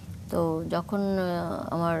 তো যখন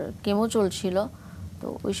আমার কেমো চলছিল, তো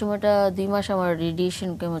ওই সময়টা 2 মাস আমার রেডিয়েশন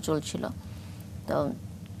কেমো চলছিল। তো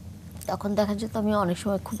তখন দেখা যেত আমি অনেক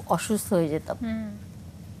সময় খুব অসুস্থ হয়ে যেতাম।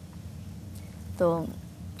 তো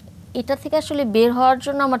এটা থেকে আসলে বের হওয়ার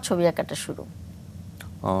জন্য আমার ছবি আঁকাটা শুরু।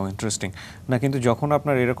 ও, ইন্টারেস্টিং। না কিন্তু যখন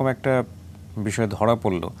আপনার এরকম একটা বিষয় ধরা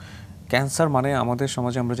পড়লো, ক্যান্সার মানে আমাদের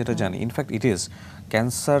সমাজে আমরা যেটা জানি, ইনফ্যাক্ট ইট ইজ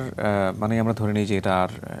ক্যান্সার মানে আমরা ধরে নিই যে এটা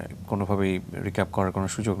আর কোনোভাবেই রিক্যাপ করার কোনো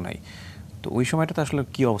সুযোগ নাই। তো ওই সময়টাতে আসলে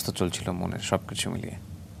কি অবস্থা চলছিল মনের সব কিছু মিলিয়ে?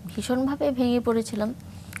 ভীষণভাবে ভেঙে পড়েছিলাম।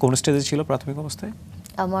 কোন স্টেজে ছিল প্রাথমিক অবস্থায়?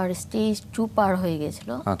 আমার স্টেজ 2 পার হয়ে গেছিল।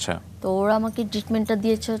 আচ্ছা, তো ওরা আমাকে ট্রিটমেন্টটা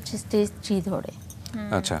দিয়েছে হচ্ছে স্টেজ 3 ধরে।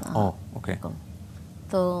 আচ্ছা, ও ওকে।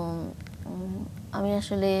 তো আমি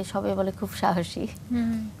আসলে সবাই বলে খুব সাহসী।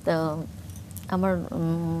 তো আমার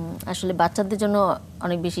আসলে বাচ্চাদের জন্য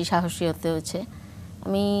অনেক বেশি সাহসী হতে হয়েছে।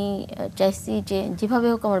 আমি চাইছি যে যেভাবে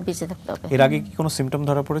হোক আমার বেঁচে থাকতে হবে। এর আগে কি কোনো সিমটম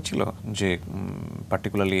ধরা পড়েছিল যে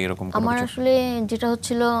পার্টিকুলারলি এরকম কোনো আমার কিছু? আসলে যেটা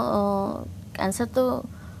হচ্ছিল ক্যান্সার তো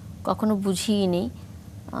কখনো বুঝিনি।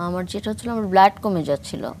 আমার যেটা হচ্ছিল আমার ব্লাড কমে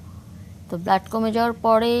যাচ্ছিল। তো ব্লাড কমে যাওয়ার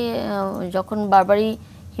পরে যখন বারবারই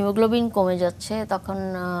হিমোগ্লোবিন কমে যাচ্ছে, তখন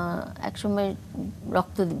একসময়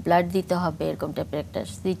ব্লাড দিতে হবে এরকম টাইপের একটা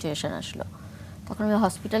সিচুয়েশন আসলো। তখন আমি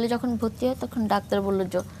হসপিটালে যখন ভর্তি হয় তখন ডাক্তার বললো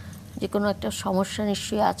যে কোনো একটা সমস্যা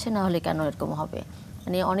নিশ্চয়ই আছে, না হলে কেন এরকম হবে।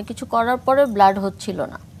 মানে অনেক কিছু করার পরে ব্লাড হচ্ছিল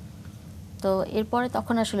না। তো এরপরে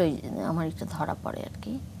তখন আসলে আমার একটা ধরা পড়ে আর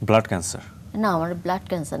কি। Blood cancer? না, আমার ব্লাড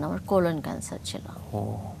ক্যান্সার না, আমার কোলন ক্যান্সার ছিল। ও,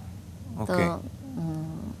 তো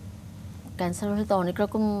ক্যান্সার হলে তো অনেক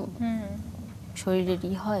রকম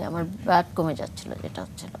শরীরেরই হয়, আমার ব্লাড কমে যাচ্ছিল, যেটা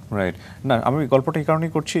হচ্ছিল। রাইট। না, আমি গল্পটা এই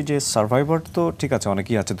কারণেই করছি যে সার্ভাইভার তো ঠিক আছে,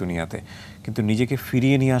 অনেকেই আছে দুনিয়াতে, কিন্তু নিজেকে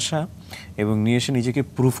ফিরিয়ে নিয়ে আসা এবং নিয়ে এসে নিজেকে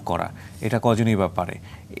প্রুফ করা, এটা কজনই বা পারে।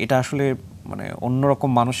 এটা আসলে মানে অন্যরকম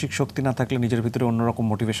মানসিক শক্তি না থাকলে, নিজের ভিতরে অন্যরকম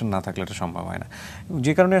মোটিভেশন না থাকলে এটা সম্ভব হয় না।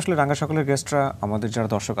 যে কারণে আসলে রাঙ্গা সকলের গেস্টরা আমাদের যারা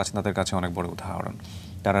দর্শক আছেন তাদের কাছে অনেক বড় উদাহরণ,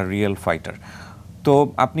 তারা রিয়েল ফাইটার। তো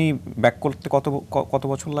আপনি ব্যাক করতে কত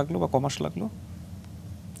বছর লাগলো বা কমাস লাগলো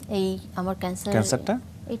এই আমার ক্যান্সারটা?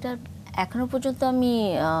 এটা এখনো পর্যন্ত আমি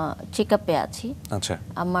চেক আপে আছি। আচ্ছা।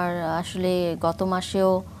 আমার আসলে গত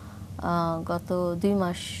মাসেও গত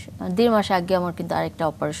 1.5 মাস আগে আমার কিন্তু আরেকটা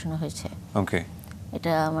অপারেশন হয়েছে। ওকে।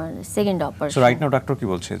 এটা আমার second operation. So right now doctor কি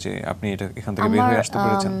বলছে যে আপনি এটা এখান থেকে বের হয়ে আসতে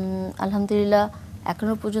পেরেছেন? আলহামদুলিল্লাহ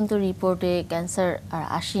এখনো পর্যন্ত রিপোর্টে ক্যান্সার আর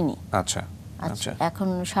আসেনি। আচ্ছা আচ্ছা। এখন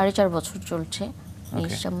 4.5 বছর চলছে এই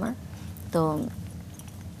সময়। তো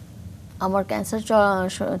আমার ক্যান্সার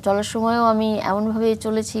চলার সময়ও আমি এমনভাবে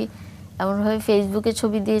চলেছি, এমনভাবে ফেসবুকে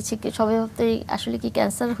ছবি দিয়েছি, সবাই ভাবতে আসলে কি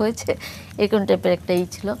ক্যান্সার হয়েছে, এরকম টাইপের একটাই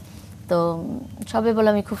ছিল। তো সবাই বলে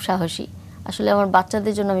আমি খুব সাহসী। আসলে আমার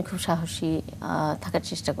বাচ্চাদের জন্য আমি খুব সাহসী থাকার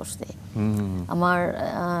চেষ্টা করছি। আমার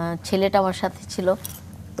ছেলেটা আমার সাথে ছিল,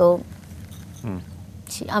 তো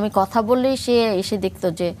আমি কথা বললেই সে এসে দেখতো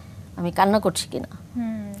যে আমি কান্না করছি কিনা।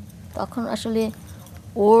 তখন আসলে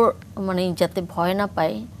ওর মানে যাতে ভয় না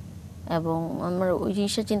পায়, এবং আমরা ওই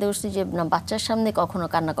জিনিসটা চিন্তা করছি যে না, বাচ্চার সামনে কখনো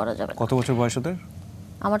কান্না করা যাবে না। কত বছর বয়স ওদের?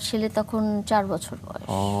 আমার ছেলে তখন 4 বছর বয়স,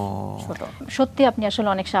 ছোট। সত্যি আপনি আসলে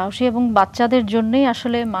অনেক সাহসী, এবং বাচ্চাদের জন্যই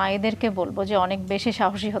আসলে মায়েদেরকে বলবো যে অনেক বেশি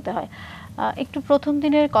সাহসী হতে হয়। একটু প্রথম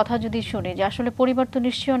দিনের কথা যদি শুনি, যে আসলে পরিবার তো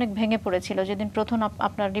নিশ্চয়ই অনেক ভেঙে পড়েছিল যেদিন প্রথম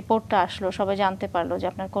আপনার রিপোর্টটা আসলো, সবাই জানতে পারলো যে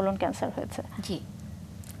আপনার কোলন ক্যান্সার হয়েছে। জি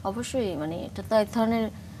অবশ্যই, মানে এটা তো এক ধরনের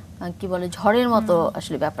কি বলে ঝড়ের মতো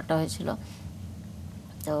আসলে ব্যাপারটা হয়েছিল।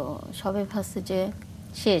 তো সবাই ভাবছে যে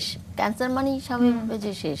শেষ, ক্যান্সার মানেই সবাই ভাবে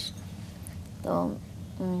যে শেষ। তো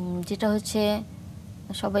যেটা হচ্ছে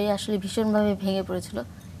সবাই আসলে ভীষণভাবে ভেঙে পড়েছিল।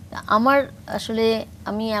 আমার আসলে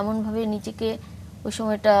আমি এমনভাবে নিজেকে ওই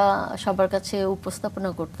সময়টা সবার কাছে উপস্থাপন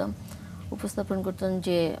করতাম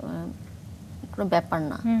যে কোনো ব্যাপার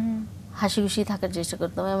না, হাসি খুশি থাকার চেষ্টা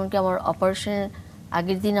করতাম। এমনকি আমার অপারেশনের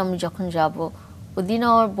আগের দিন আমি যখন যাব, ওই দিনও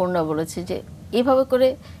আমার বোনরা বলেছে যে এইভাবে করে,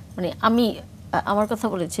 মানে আমার কথা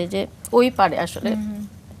বলেছে যে ওই পারে আসলে।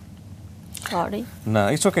 সরি না,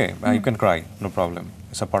 it's okay, you can Cry, no problem,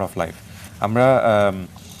 it's a part of life. আমরা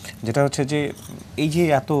যেটা হচ্ছে যে এই যে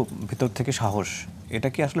এত ভিতর থেকে সাহস, এটা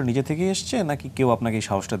কি আসলে নিজে থেকে এসছে নাকি কেউ আপনাকে এই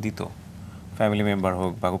সাহসটা দিত? ফ্যামিলি মেম্বার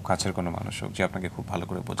হোক বা খুব কাছের কোনো মানুষ হোক যে আপনাকে খুব ভালো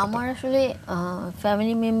করে বোঝাতো? আমার আসলে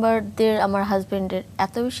ফ্যামিলি মেম্বারদের, আমার হাজবেন্ডের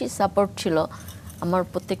এত বেশি সাপোর্ট ছিল আমার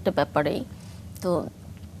প্রত্যেকটা ব্যাপারেই। তো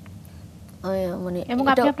মানে এবং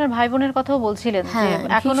আপনি আপনার ভাই বোনের কথাও বলছিলেন যে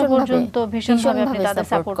এখনো পর্যন্ত ভীষণভাবে আপনি তাদের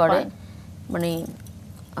সাপোর্ট করেন। মানে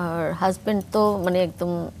আর হাজবেন্ড তো মানে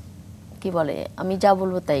একদম কি বলে, আমি যা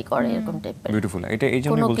বলবো তাই করে, এরকম টাইপের। বিউটিফুল। এটা এই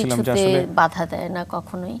জন্যই বলছিলাম যে আসলে বাধা দেয় না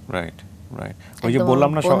কখনোই। Right right. ওই যে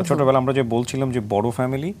বললাম না ছোটবেলা আমরা যে বলছিলাম যে বড়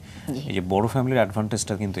ফ্যামিলি, এই যে বড় ফ্যামিলির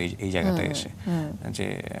অ্যাডভান্টেজটা কিন্তু এই জায়গাটায় এসে, যে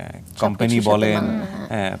কোম্পানি বলেন,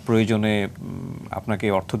 প্রয়োজনে আপনাকে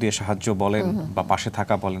অর্থ দিয়ে সাহায্য বলেন বা পাশে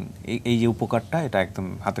থাকা বলেন, এই যে উপকারটা, এটা একদম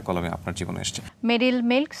হাতে কলমে আপনার জীবনে এসেছে। মেরিল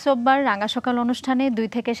মিল্ক সোববার রাঙ্গা সকাল অনুষ্ঠানে 2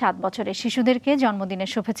 থেকে 7 বছরের শিশুদেরকে জন্মদিনের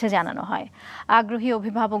শুভেচ্ছা জানানো হয়। আগ্রহী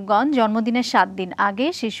অভিভাবকগণ জন্মদিনের 7 দিন আগে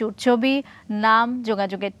শিশুর ছবি, নাম,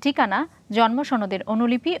 যোগাযোগের ঠিকানা, জন্ম সনদের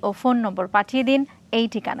অনুলিপি ও ফোন নম্বর পাঠিয়ে দিন এই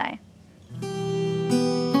ঠিকানায়।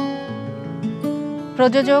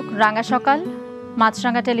 প্রযোজক রাঙ্গা সকাল,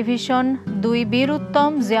 মাছরাঙ্গা টেলিভিশন, 2 বীর উত্তম,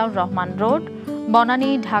 জিয়াউর রহমান রোড,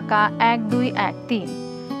 বনানী, ঢাকা 1213।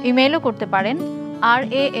 ইমেইলও করতে পারেন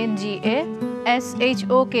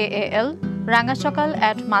RANGASHOKAL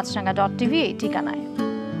rangashokal@maasranga.tv এই ঠিকানায়।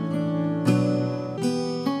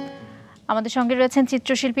 আমাদের সঙ্গে রয়েছেন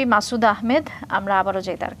চিত্রশিল্পী মাসুদা আহমেদ। আমরা আবারও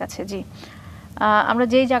যাই তার কাছে। জি, আমরা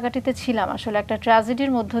যেই জায়গাটিতে ছিলাম, আসলে একটা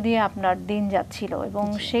ট্র্যাজেডির মধ্য দিয়ে আপনার দিন যাচ্ছিল, এবং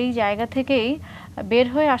সেই জায়গা থেকেই বের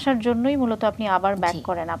হয়ে আসার জন্যই মূলত আপনি আবার ব্যাক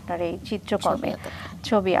করেন আপনার এই চিত্রকর্মে,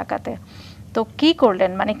 ছবি আঁকাতে। তো কি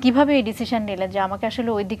করলেন, মানে কিভাবে এই ডিসিশন নিলেন যে আমাকে আসলে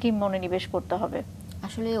ওই দিকেই মনোনিবেশ করতে হবে?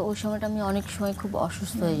 আসলে ওই সময়টা আমি অনেক সময় খুব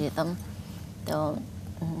অসুস্থ হয়ে যেতাম, তো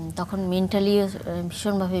তখন মেন্টালি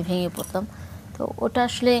ভীষণভাবে ভেঙে পড়তাম। তো ওটা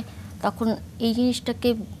আসলে তখন এই জিনিসটাকে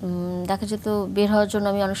দেখা যেত বের হওয়ার জন্য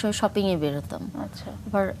আমি অনেক সময় শপিংয়ে বের হতাম। আচ্ছা।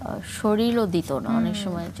 আবার শরীরও দিত না অনেক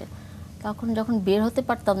সময়, যে তখন যখন বের হতে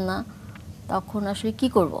পারতাম না, তখন আসলে কি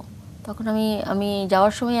করব। তখন আমি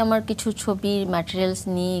যাওয়ার সময় আমার কিছু ছবির ম্যাটেরিয়ালস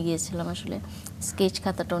নিয়ে গিয়েছিলাম, আসলে স্কেচ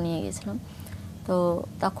খাতাটাও নিয়ে গিয়েছিলাম। তো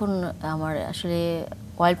তখন আমার আসলে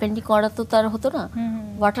অয়েল পেন্টিং করা তো তার হতো না,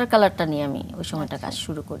 ওয়াটার কালারটা নিয়ে আমি ওই সময়টা কাজ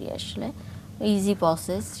শুরু করি আসলে। ইজি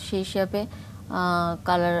প্রসেস, সেই হিসাবে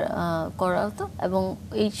কালার করা হতো এবং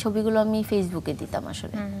এই ছবিগুলো আমি ফেসবুকে দিতাম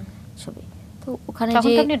আসলে ছবি। তো ওখানে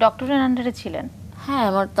যে আপনি ডক্টরের আন্ডারে ছিলেন? হ্যাঁ,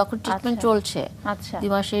 আমার তখন ট্রিটমেন্ট চলছে, আচ্ছা 2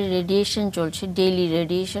 মাসের রেডিয়েশন চলছে, ডেইলি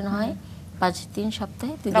রেডিয়েশন হয় 3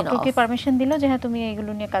 সপ্তাহে 2 দিন ডক্টর অফ। কি পারমিশন দিল যে হ্যাঁ তুমি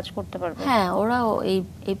এইগুলো নিয়ে কাজ করতে পারবে? হ্যাঁ, ওরাও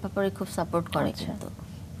এই ব্যাপারে খুব সাপোর্ট করে কিন্তু।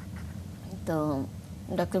 তো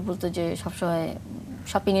ডক্টর বলতো যে সবসময়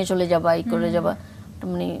শপিং এ চলে যাবা, এই করে যাবা,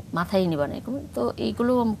 মানে মাথায় নিবা না এরকম। তো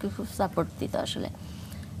এইগুলো আমাকে খুব সাপোর্ট দিত আসলে।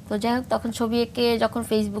 তো যাই হোক, তখন ছবি এঁকে যখন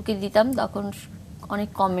ফেসবুকে দিতাম তখন অনেক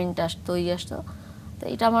কমেন্ট আসতো, আসতো। তো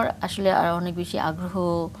এটা আমার আসলে আর অনেক বেশি আগ্রহ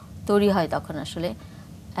তৈরি হয় তখন আসলে।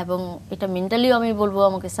 এবং এটা মেন্টালিও আমি বলবো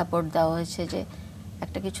আমাকে সাপোর্ট দেওয়া হয়েছে যে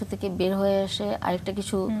একটা কিছু থেকে বের হয়ে আসে আরেকটা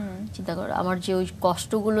কিছু চিন্তা করা। আমার যে ওই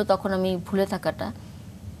কষ্টগুলো তখন আমি ভুলে থাকাটা,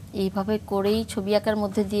 এইভাবে করেই ছবি আঁকার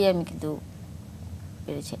মধ্যে দিয়ে আমি কিন্তু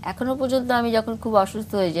পেরেছি। এখনো পর্যন্ত আমি যখন খুব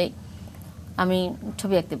অসুস্থ হয়ে যাই আমি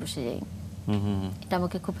ছবি আঁকতে বসে যাই, এটা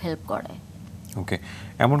আমাকে খুব হেল্প করে। ওকে,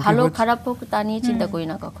 এমন ভালো খারাপ হোক তা নিয়ে চিন্তা করি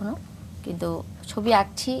না কখনো, কিন্তু ছবি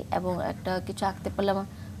আঁকছি এবং একটা কিছু আঁকতে পারলে আমার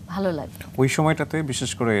ভালো লাগে। ওই সময়টাতে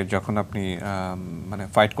বিশেষ করে যখন আপনি মানে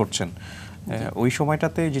ফাইট করছেন, ওই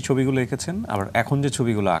সময়টাতে যে ছবিগুলো এঁকেছেন আবার এখন যে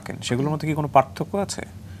ছবিগুলো আঁকেন সেগুলোর মধ্যে কি কোনো পার্থক্য আছে?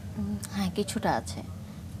 হ্যাঁ, কিছুটা আছে,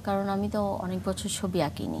 কারণ আমি তো অনেক বছর ছবি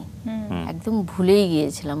আঁকিনি, একদম ভুলেই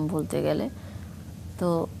গিয়েছিলাম বলতে গেলে। তো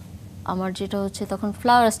আমার যেটা হচ্ছে তখন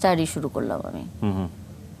ফ্লাওয়ার স্টাডি শুরু করলাম আমি,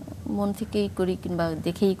 মন থেকেই করি কিংবা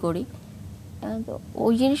দেখেই করি। তো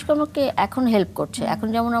ওই জিনিসটা আমাকে এখন হেল্প করছে। এখন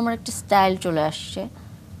যেমন আমার একটা স্টাইল চলে আসছে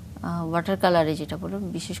ওয়াটার কালারে, যেটা বললাম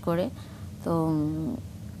বিশেষ করে। তো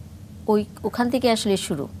ওখান থেকে আসলে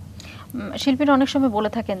শুরু। শিল্পীরা অনেক সময় বলে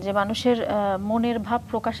থাকেন যে মানুষের মনের ভাব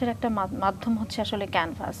প্রকাশের একটা মাধ্যম হচ্ছে আসলে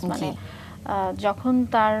ক্যানভাস। মানে যখন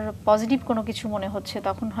তার পজিটিভ কোনো কিছু মনে হচ্ছে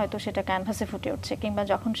তখন হয়তো সেটা ক্যানভাসে ফুটে উঠছে, কিংবা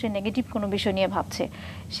যখন সে নেগেটিভ কোনো বিষয় নিয়ে ভাবছে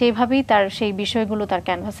সেইভাবেই তার সেই বিষয়গুলো তার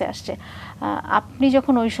ক্যানভাসে আসছে। আপনি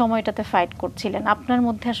যখন ওই সময়টাতে ফাইট করছিলেন আপনার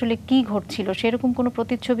মধ্যে আসলে কি ঘটছিল, সেরকম কোনো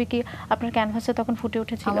প্রতিচ্ছবি কি আপনার ক্যানভাসে তখন ফুটে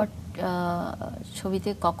উঠেছিল? আমার ছবিতে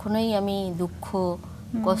কখনোই আমি দুঃখ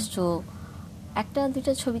কষ্ট, একটা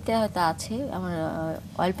দুইটা ছবিতে হয়তো আছে, আমার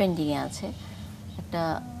অয়েল পেন্টিংয়ে আছে একটা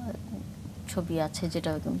ছবি আছে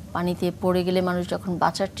যেটা পানিতে পড়ে গেলে মানুষ যখন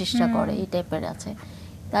বাঁচার চেষ্টা করে, এই টাইপের আছে।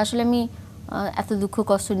 তা আসলে আমি এত দুঃখ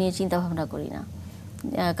কষ্ট নিয়ে চিন্তা ভাবনা করি না,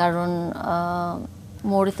 কারণ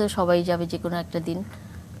মরে তো সবাই যাবে যে কোনো একটা দিন।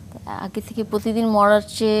 আগে থেকে প্রতিদিন মরার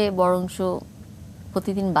চেয়ে বরংশ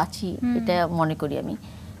প্রতিদিন বাঁচি, এটা মনে করি আমি।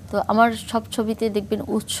 তো আমার সব ছবিতে দেখবেন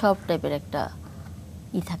উৎসব টাইপের একটা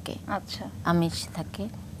থাকে, আচ্ছা আমেজ থাকে,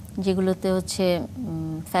 যেগুলোতে হচ্ছে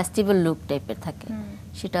ফেস্টিভ্যাল লুক টাইপের থাকে।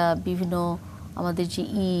 সেটা বিভিন্ন আমাদের যে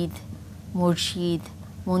ঈদ, মসজিদ,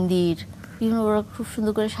 মন্দির, বিভিন্ন ওরা খুব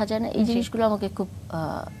সুন্দর করে সাজায় না, এই জিনিসগুলো আমাকে খুব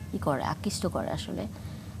করে, আকৃষ্ট করে আসলে।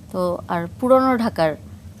 তো আর পুরনো ঢাকার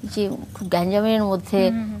যে খুব গ্যাঞ্জামের মধ্যে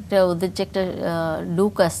ওদের যে একটা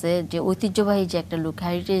লুক আছে, যে ঐতিহ্যবাহী যে একটা লুক,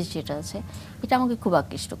 হেরিটেজ যেটা আছে, এটা আমাকে খুব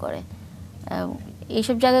আকৃষ্ট করে।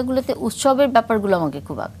 এইসব জায়গাগুলোতে উৎসবের ব্যাপারগুলো আমাকে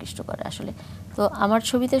খুব আকৃষ্ট করে আসলে। তো আমার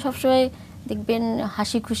ছবিতে সবসময় দেখবেন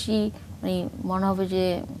হাসি খুশি, মানে মনে হবে যে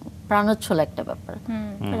প্রাণোচ্ছল একটা ব্যাপার।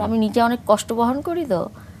 আমি নিজে অনেক কষ্ট বহন করি, তো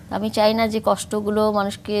আমি চাই না যে কষ্টগুলো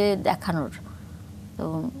মানুষকে দেখানোর। তো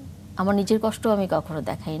আমার নিজের কষ্ট আমি কখনো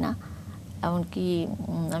দেখাই না, এমনকি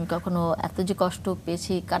আমি কখনো এত যে কষ্ট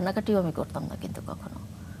পেয়েছি কান্নাকাটিও আমি করতাম না কিন্তু কখনো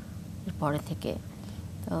পরে থেকে।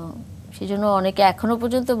 তো সেই জন্য অনেকে এখনো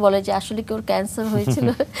পর্যন্ত বলে যে আসলে কি ওর ক্যান্সার হয়েছিল,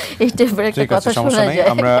 এই টাইপের একটা কথা শোনা যায়।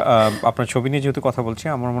 আমরা আপনার ছবি নিয়ে যেহেতু কথা বলছি,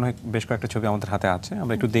 আমার মনে হয় বেশ কয়েকটা ছবি আমাদের হাতে আছে,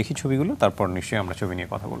 আমরা একটু দেখি ছবিগুলো, তারপর নিশ্চয়ই আমরা ছবি নিয়ে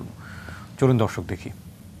কথা বলবো। চলুন দর্শক দেখি।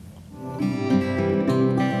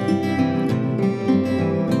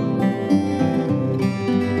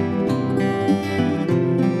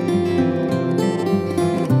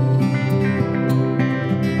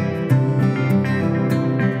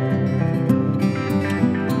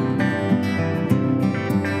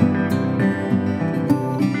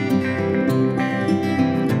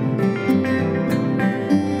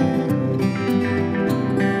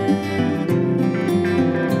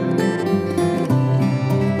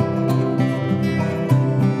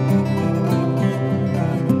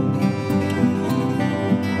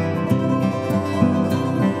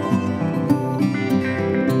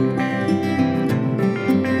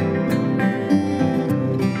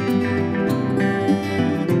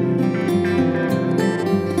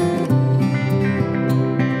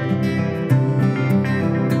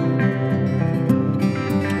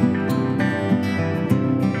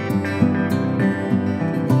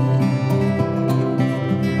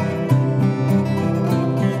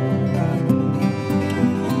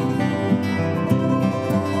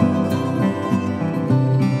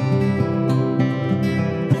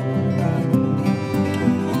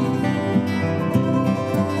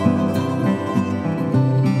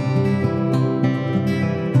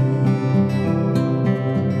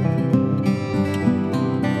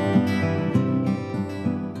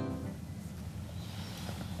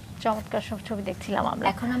 চমৎকার সব ছবি দেখছিলাম আমরা।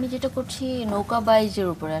 এখন আমি যেটা করছি নৌকা বাইজের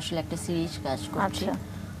উপরে আসলে একটা সিরিজ কাজ করছি।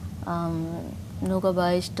 নৌকা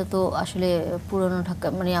বাইজটা তো আসলে পুরনো ঢাকা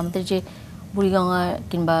মানে আমাদের যে বুড়িগঙ্গা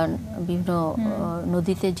কিংবা বিভিন্ন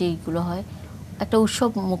নদীতে যেইগুলো হয় একটা উৎসব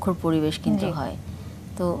মুখর পরিবেশ কিন্তু হয়।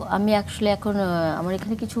 তো আমি আসলে এখন আমার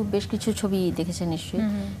এখানে বেশ কিছু ছবি দেখেছেন নিশ্চয়ই,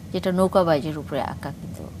 যেটা নৌকা বাইজের উপরে আঁকা,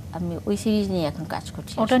 কিন্তু আমি ওই সিরিজ নিয়ে এখন কাজ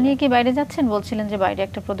করছি। ওটা নিয়ে কি বাইরে যাচ্ছেন? বলছিলেন যে বাইরে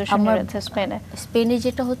একটা প্রদর্শনী রয়েছে স্পেনে। স্পেনে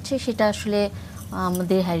যেটা হচ্ছে সেটা আসলে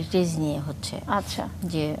আমাদের হেরিটেজ নিয়ে হচ্ছে। আচ্ছা,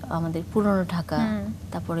 যে আমাদের পুরনো ঢাকা,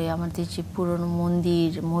 তারপরে আমাদের যে পুরনো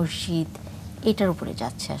মন্দির মসজিদ, এটার উপরে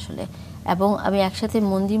যাচ্ছে আসলে। এবং আমি একসাথে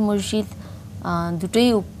মন্দির মসজিদ দুটোই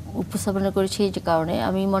উপস্থাপনা করেছি, যে কারণে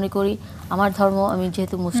আমি মনে করি আমার ধর্ম, আমি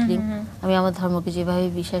যেহেতু মুসলিম, আমি আমার ধর্মকে যেভাবে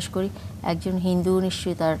বিশ্বাস করি, একজন হিন্দু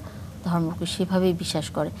নিশ্চয়ই তার ধর্মকে সেভাবেই বিশ্বাস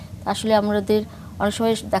করে। আসলে আমাদের অনেক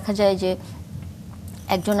সময় দেখা যায় যে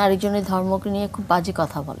একজন আরেকজনের ধর্মকে নিয়ে খুব বাজে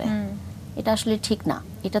কথা বলে, এটা আসলে ঠিক না।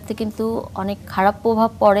 এটাতে কিন্তু অনেক খারাপ প্রভাব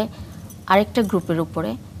পড়ে আরেকটা গ্রুপের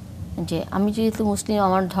উপরে, যে আমি যেহেতু মুসলিম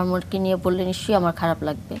আমার ধর্মকে নিয়ে বললে নিশ্চয়ই আমার খারাপ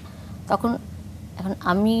লাগবে, তখন এখন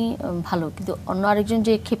আমি ভালো, কিন্তু অন্য আরেকজন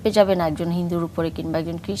যে ক্ষেপে যাবে না একজন হিন্দুর উপরে কিংবা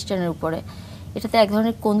একজন খ্রিস্টানের উপরে, এটাতে এক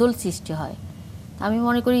ধরনের কোন্দল সৃষ্টি হয়। আমি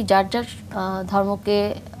মনে করি যার যার ধর্মকে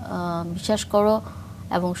বিশ্বাস করো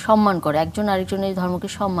এবং সম্মান করো, একজন আরেকজনের ধর্মকে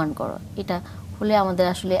সম্মান করো, এটা হলে আমাদের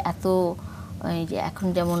আসলে এত এই যে এখন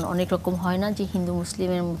যেমন অনেক রকম হয় না যে হিন্দু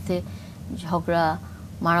মুসলিমের মধ্যে ঝগড়া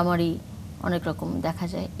মারামারি অনেক রকম দেখা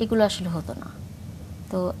যায়, এগুলো আসলে হতো না।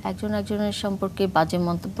 তো একজন একজনের সম্পর্কে বাজে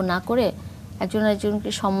মন্তব্য না করে একজন একজনকে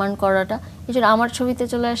সম্মান করাটা, এই জন্য আমার ছবিতে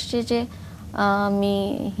চলে আসছে যে আমি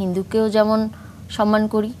হিন্দুকেও যেমন সম্মান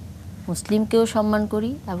করি, মুসলিমকেও সম্মান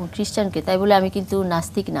করি এবং খ্রিস্টানকে। তাই বলে আমি কিন্তু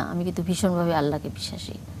নাস্তিক না, আমি কিন্তু ভীষণভাবে আল্লাহকে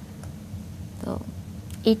বিশ্বাসী। তো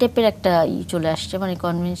এই টাইপের একটা চলে আসছে, মানে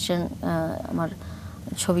কনভেনশন, আমার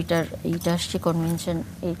ছবিটার এইটা আসছে কনভেনশন,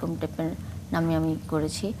 এইরকম টাইপের নামে আমি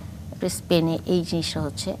করেছি। স্পেনে এই জিনিসটা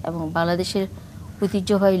হচ্ছে, এবং বাংলাদেশের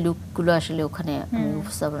ঐতিহ্যবাহী লুকগুলো আসলে ওখানে আমি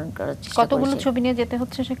উপস্থাপন করার চেষ্টা করেছি। কতগুলো ছবি নিয়ে যেতে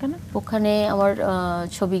হচ্ছে সেখানে? ওখানে আমার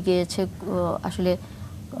ছবি গিয়েছে আসলে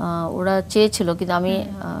ওরা চেয়েছিল, কিন্তু আমি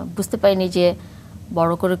বুঝতে পারিনি যে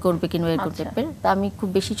বড় করে করবে কিংবা এরকম টাইপের। তা আমি খুব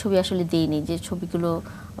বেশি ছবি আসলে দিইনি, যে ছবিগুলো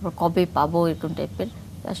আবার কবে পাবো এরকম টাইপের।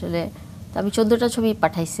 আসলে আমি 14টা ছবি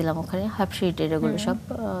পাঠাইছিলাম ওখানে, হাফ শিটের, এগুলো সব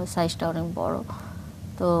সাইজটা অনেক বড়।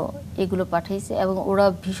 তো এগুলো পাঠাইছে এবং ওরা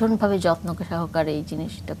ভীষণভাবে যত্ন সহকারে এই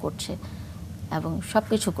জিনিসটা করছে এবং সব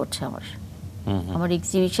কিছু করছে। আমার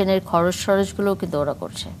এক্সিবিশনের খরচগুলোও কিন্তু ওরা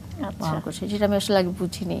করছে, যেটা আমি আসলে আগে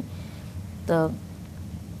বুঝিনি। তো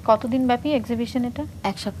কতদিন ব্যাপী এক্সিবিশন এটা?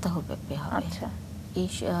 1 সপ্তাহ ব্যাপী হবে। আচ্ছা,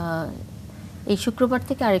 এই শুক্রবার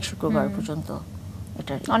থেকে আরেক শুক্রবার পর্যন্ত।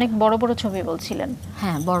 এটা অনেক বড় বড় ছবি বলছিলেন?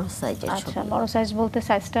 হ্যাঁ, বড় সাইজের ছবি। আচ্ছা, বড় সাইজ বলতে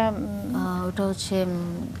সাইজটা ওটা হচ্ছে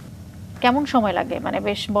কেমন সময় লাগে, মানে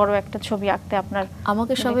বেশ বড় একটা ছবি আঁকতে আপনার?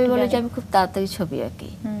 আমাকে সবাই বলে যে আমি খুব তাড়াতাড়ি ছবি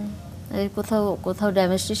আঁকি। কোথাও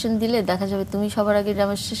ডেমনস্ট্রেশন দিলে দেখা যাবে তুমি সবার আগে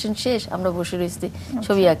ডেমনস্ট্রেশন শেষ, আমরা বসে রয়েছি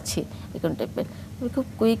ছবি আঁকছি, এরকম টাইপের। আমি খুব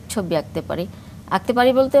কুইক ছবি আঁকতে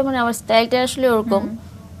পারি বলতে মানে আমার স্টাইলটা আসলে ওরকম,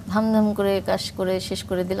 ধামধাম করে কাজ করে শেষ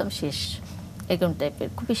করে দিলাম, শেষ, এরকম টাইপের।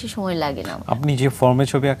 খুব বেশি সময় লাগে না। আপনি যে ফর্মে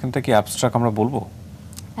ছবি আঁকেন তা কি অ্যাবস্ট্রাক্ট আমরা বলবো?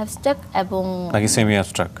 অ্যাবস্ট্রাক্ট এবং নাকি সেমি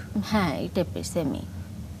অ্যাবস্ট্রাক্ট? হ্যাঁ, এই টাইপের সেমি।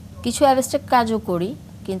 কিছু অ্যাবস্ট্রাক্ট কাজও করি,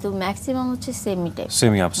 কিন্তু ম্যাক্সিমাম হচ্ছে semi type.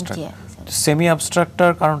 Semi abstract. Semi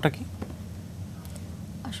অ্যাবস্ট্রাক্টটার কারণটা কি?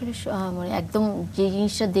 আসলে মানে একদম যে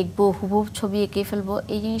জিনিসটা দেখবো হুবহু ছবি এঁকে ফেলবো,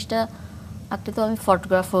 এই জিনিসটা আঁকতে তো আমি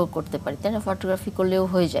ফটোগ্রাফও করতে পারি, তাই না? ফটোগ্রাফি করলেও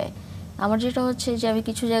হয়ে যায়। আমার যেটা হচ্ছে যে আমি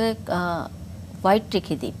কিছু জায়গায় হোয়াইট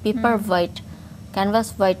রেখে দিই, পেপার হোয়াইট, ক্যানভাস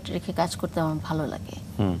হোয়াইট রেখে কাজ করতে আমার ভালো লাগে।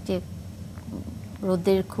 যে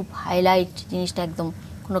রোদের খুব হাইলাইট জিনিসটা, একদম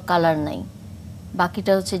কোনো কালার নাই,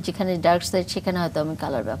 বাকিটা হচ্ছে যেখানে ডার্ক সাইড সেখানে হয়তো আমি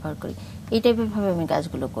কালার ব্যবহার করি। এই টাইপের ভাবে আমি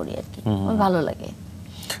কাজগুলো করি আর কি, আমার ভালো লাগে।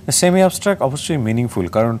 সেমি অ্যাবস্ট্রাক্ট অবশ্যই মিনিংফুল,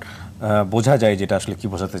 কারণ বোঝা যায় যেটা আসলে কি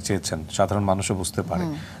বোঝাতে চেয়েছেন, সাধারণ মানুষও বুঝতে পারে।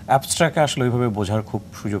 অ্যাবস্ট্রাক্টে আসলে ওইভাবে বোঝার খুব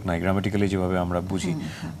সুযোগ নাই, গ্রামাটিক্যালি যেভাবে আমরা বুঝি।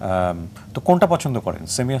 তো কোনটা পছন্দ করেন,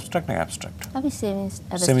 সেমি অ্যাবস্ট্রাক্ট না অ্যাবস্ট্রাক্ট? আমি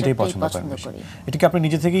সেমিটাই পছন্দ করি। এটা কি আপনি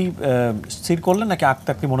নিজে থেকেই স্থির করলেন, নাকি আঁকতে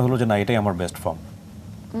আঁকতে মনে হলো যে না এটাই আমার বেস্ট ফর্ম?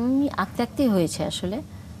 আঁকতে আঁকতেই হয়েছে আসলে।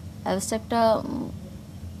 অ্যাবস্ট্রাক্টটা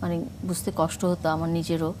মানে বুঝতে কষ্ট হতো আমার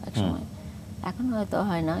নিজেরও একসময়, এখন হয়তো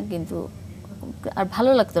হয় না, কিন্তু আর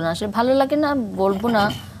ভালো লাগতো না আসলে। ভালো লাগে না বলবো না,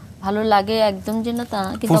 ভালো লাগে একদম যে না তা,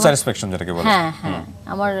 কিন্তু ফুল স্যাটিসফ্যাকশন যেটাকে বলে। হ্যাঁ হ্যাঁ,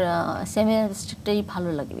 আমার সেমি অ্যাবস্ট্রাক্টটাই ভালো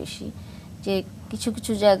লাগে বেশি। যে কিছু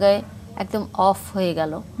কিছু জায়গায় একদম অফ হয়ে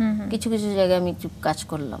গেল, কিছু কিছু জায়গায় আমি একটু কাজ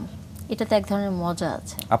করলাম, এটাতে এক ধরনের মজা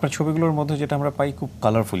আছে। আপনার ছবিগুলোর মধ্যে যেটা আমরা পাই খুব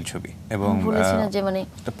কালারফুল ছবি এবং বলেছি না যে মানে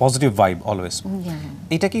পজিটিভ ভাইব অলওয়েজ।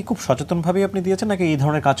 এটা কি খুব সচেতনভাবে আপনি দিয়েছেন নাকি এই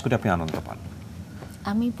ধরনের কাজ করে আপনি আনন্দ পান?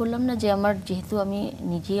 আমি বললাম না যে আমার যেহেতু আমি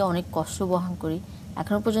নিজে অনেক কষ্ট বহন করি,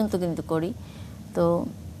 এখনো পর্যন্ত কিন্তু করি, তো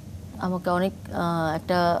আমাকে অনেক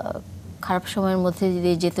একটা খারাপ সময়ের মধ্যে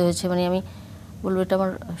দিয়ে যেতে হয়েছে। মানে আমি বলবো এটা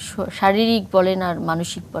আমার শারীরিক বলেন আর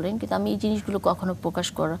মানসিক বলেন, কিন্তু আমি এই জিনিসগুলো কখনো প্রকাশ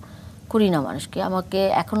করি না মানুষকে। আমাকে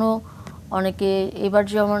এখনও অনেকে, এবার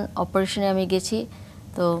যেমন অপারেশনে আমি গেছি,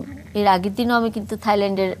 তো এর আগের দিনও আমি কিন্তু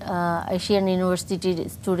থাইল্যান্ডের এশিয়ান ইউনিভার্সিটির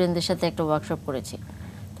স্টুডেন্টদের সাথে একটা ওয়ার্কশপ করেছি।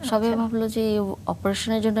 সবাই ভাবলো যে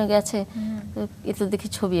অপারেশনের জন্য গেছে, এ তো দেখি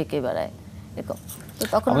ছবি এঁকে বেড়ায় এরকম। তো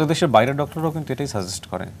তখন আমাদের দেশের বাইরের ডক্টররাও কিন্তু এটাই সাজেস্ট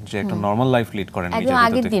করেন যে একটা নরমাল লাইফ লিড করেন। একদম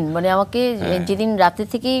আগের দিন মানে আমাকে যেদিন রাতে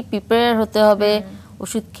থেকেই প্রিপেয়ার হতে হবে,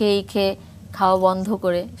 ওষুধ খেয়ে খাওয়া বন্ধ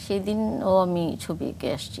করে, সেই দিনও আমি ছবি এঁকে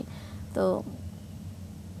আসছি। তো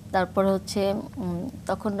তারপর হচ্ছে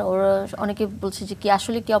তখন ওরা অনেকে বলছে যে কি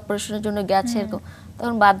আসলে কি অপারেশনের জন্য গেছে এরকম,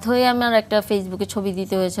 তখন বাধ্য হয়ে আমার একটা ফেসবুকে ছবি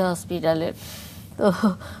দিতে হয়েছে হসপিটালের। তো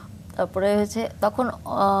তারপরে হয়েছে তখন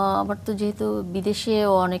আমার তো যেহেতু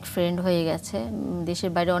বিদেশেও অনেক ফ্রেন্ড হয়ে গেছে,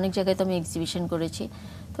 দেশের বাইরে অনেক জায়গায় তো আমি এক্সিবিশন করেছি,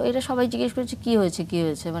 তো এটা সবাই জিজ্ঞেস করেছে কি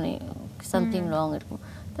হয়েছে মানে সামথিং রং এরকম।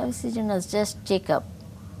 তো আমি সিজন জাস্ট চেক আপ,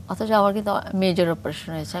 অথচ আমার কিন্তু মেজর অপারেশন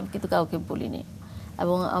হয়েছে, আমি কিন্তু কাউকে বলিনি।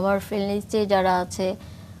 এবং আমার ফ্রেন্ড লিস্টে যারা আছে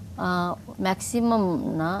ম্যাক্সিমাম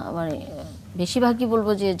না মানে বেশিরভাগই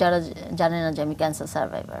বলবো যে যারা জানে না যে আমি ক্যান্সার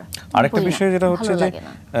সার্ভাইভার। আরেকটা বিষয় যেটা হচ্ছে যে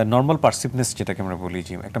নর্মাল পারসিভনেস যেটাকে আমরা বলি,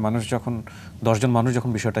 যে একটা মানুষ যখন 10 জন মানুষ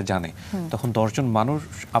যখন বিষয়টা জানে, তখন 10 জন মানুষ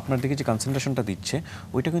আপনার দিকে যে কনসেন্ট্রেশনটা দিচ্ছে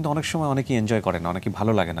ওইটা কিন্তু অনেক সময় অনেকেই এনজয় করে না, অনেকেই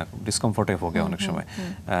ভালো লাগে না, ডিসকমফোর্টে ভোগে অনেক সময়।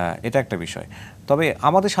 এটা একটা বিষয়। তবে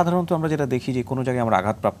আমাদের সাধারণত আমরা যেটা দেখি যে কোনো জায়গায় আমরা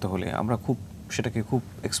আঘাতপ্রাপ্ত হলে আমরা সেটাকে খুব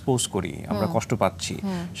এক্সপোজ করি, আমরা কষ্ট পাচ্ছি,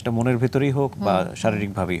 সেটা মনের ভেতরেই হোক বা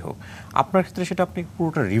শারীরিকভাবেই হোক। আপনার ক্ষেত্রে সেটা আপনি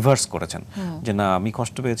পুরোটা রিভার্স করেছেন, যে না আমি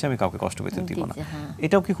কষ্ট পেয়েছি, আমি কাউকে কষ্ট পেতে দিব না।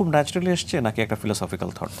 এটাও কি খুব ন্যাচারালি এসছে নাকি একটা ফিলোসফিক্যাল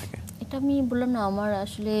থট থেকে? এটা আমি বললাম না, আমার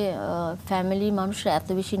আসলে ফ্যামিলির মানুষরা এত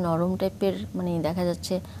বেশি নরম টাইপের, মানে দেখা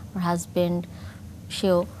যাচ্ছে আমার হাজব্যান্ড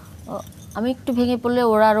সেও, আমি একটু ভেঙে পড়লে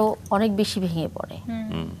ওরা আরো অনেক বেশি ভেঙে পড়ে।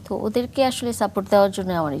 তো ওদেরকে আসলে সাপোর্ট দেওয়ার জন্য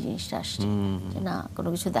আমার এই জিনিসটা আসছে যে না কোনো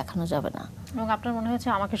কিছু দেখানো যাবে না। এবং আপনার মনে হচ্ছে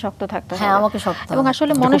আমাকে শক্ত থাকতে হবে। হ্যাঁ, আমাকে শক্ত, এবং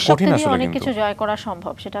আসলে মনের শক্তি দিয়ে অনেক কিছু জয় করা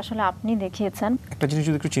সম্ভব, সেটা আসলে আপনি দেখিয়েছেন। একটা জিনিস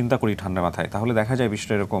যদি একটু চিন্তা করি ঠান্ডা মাথায়, তাহলে দেখা যায়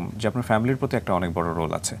বিষয়টা এরকম যে আপনার ফ্যামিলির প্রতি একটা অনেক বড়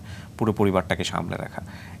রোল আছে, পুরো পরিবারটাকে সামলে রাখা,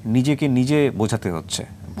 নিজেকে নিজে বোঝাতে হচ্ছে,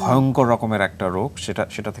 ভয়ঙ্কর রকমের একটা রোগ,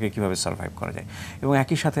 সেটা থেকে কিভাবে সার্ভাইভ করা যায়, এবং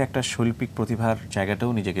একই সাথে একটা শৈল্পিক প্রতিভার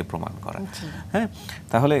জায়গাটাও নিজেকে প্রমাণ করা। হ্যাঁ,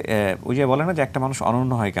 তাহলে ওই যে বলে না যে একটা মানুষ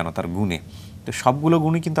অনন্য হয় কেন, তার গুণে। তো সবগুলো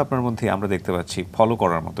গুণই কিন্তু আপনার মধ্যে আমরা দেখতে পাচ্ছি ফলো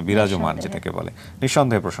করার মতো, বিরাজমান যেটাকে বলে,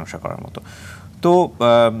 নিঃসন্দেহে প্রশংসা করার মতো। তো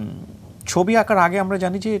ছবি আঁকার আগে আমরা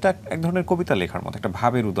জানি যে এটা এক ধরনের কবিতা লেখার মতো, একটা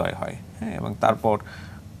ভাবের উদয় হয়। হ্যাঁ, এবং তারপর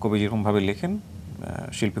কবি যেরকমভাবে লেখেন,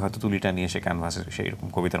 শিল্পী হয়তো তুলিটা নিয়ে এসে ক্যানভাসে সেই রকম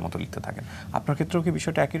কবিতার মতো লিখতে থাকেন। আপনার ক্ষেত্রেও কি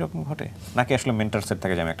বিষয়টা একই রকম ঘটে নাকি আসলে মেন্টাল সেট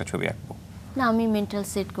থাকে যে আমি একটা ছবি আঁকবো? না, আমি মেন্টাল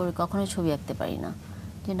সেট করে কখনোই ছবি আঁকতে পারি না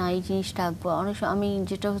যে না এই জিনিসটা আঁকবো। অনেক সময় আমি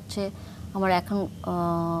যেটা হচ্ছে আমার এখন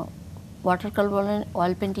ওয়াটার কালার বলেন,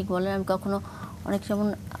 অয়েল পেন্টিং বলেন, আমি কখনো অনেক যেমন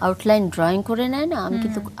আউটলাইন ড্রয়িং করে নেয় না, আমি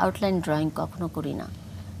কিন্তু আউটলাইন ড্রয়িং কখনো করি না।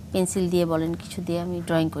 পেন্সিল দিয়ে বলেন কিছু দিয়ে আমি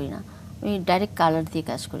ড্রয়িং করি না, আমি ডাইরেক্ট কালার দিয়ে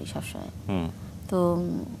কাজ করি সবসময়। তো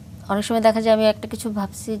অনেক সময় দেখা যায় আমি একটা কিছু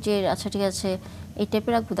ভাবছি যে আচ্ছা ঠিক আছে এই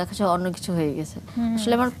টাইপের রাখবো, দেখা যায় অন্য কিছু হয়ে গেছে।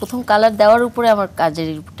 আসলে আমার প্রথম কালার দেওয়ার উপরে আমার কাজের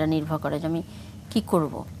উপরটা নির্ভর করে যে আমি কি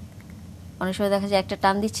করব। অনেক সময় দেখা যায় একটা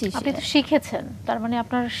টান দিচ্ছি। আপনি তো শিখেছেন, তার মানে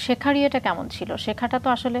আপনার শেখার ইয়েটা কেমন ছিল? শেখাটা তো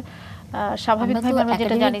আসলে স্বাভাবিকভাবে আমরা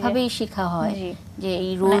যেটা জানি ভাবেই শেখা হয় যে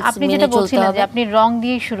এই রুলস আপনি যেটা বলছিলেন যে আপনি রং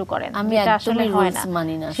দিয়ে শুরু করেন, আমি আসলে রুলস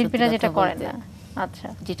মানি না, শিল্পীরা যেটা করেন না। আচ্ছা,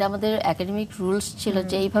 যেটা আমাদের একাডেমিক রুলস ছিল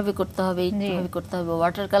যে এইভাবে করতে হবে, এইভাবে করতে হবে।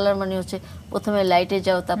 ওয়াটার কালার মানে হচ্ছে প্রথমে লাইটে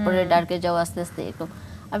যাও, তারপরে ডার্কে যাও, আস্তে আস্তে এরকম।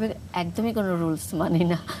 আমি একদমই কোনো রুলস মানি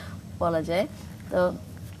না বলা যায়। তো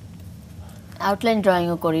আউটলাইন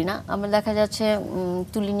ড্রয়িংও করি না। আমার দেখা যাচ্ছে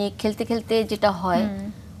তুলি নিয়ে খেলতে খেলতে যেটা হয়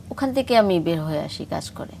ওখান থেকে আমি বের হয়ে আসি কাজ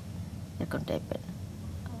করে, এরকম টাইপের।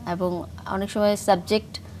 এবং অনেক সময়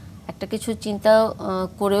সাবজেক্ট একটা কিছু চিন্তা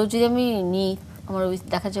করেও যদি আমি নিই, আমার ওই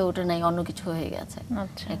দেখা যায় ওটা নাই, অন্য কিছু হয়ে গেছে,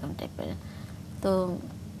 এরকম টাইপের। তো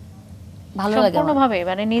ভালো লাগে সম্পূর্ণভাবে,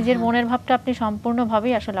 মানে নিজের মনের ভাবটা আপনি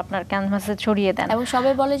সম্পূর্ণভাবেই আসলে আপনার ক্যানভাসে ছড়িয়ে দেন। এবং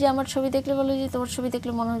সবাই বলে যে আমার ছবি দেখলে বলে যে তোমার ছবি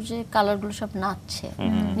দেখলে মনে হচ্ছে কালারগুলো সব নাচছে,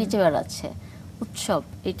 নিচে বেড়াচ্ছে, উৎসব,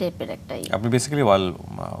 এই টাইপের একটাই। আপনি বেসিক্যালি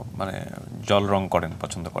মানে জল রং করেন,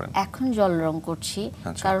 পছন্দ করেন? এখন জল রং করছি,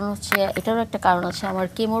 কারণ হচ্ছে এটারও একটা কারণ আছে। আমার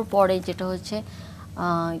কেমোর পরে যেটা হচ্ছে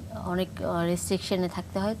অনেক রেস্ট্রিকশনে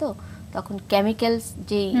থাকতে হয়, তো তখন কেমিক্যালস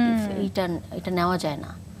যে এটা নেওয়া যায়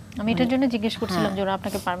না। আমি এটার জন্য জিজ্ঞেস করছিলাম যে ওরা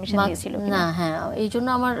আপনাকে পারমিশন দিয়েছিল কিনা। না, হ্যাঁ, এই জন্য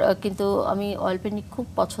আমার কিন্তু আমি অয়েল পেন্টিং খুব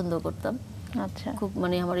পছন্দ করতাম। আচ্ছা, খুব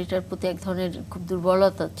মানে আমার এটার প্রতি এক ধরনের খুব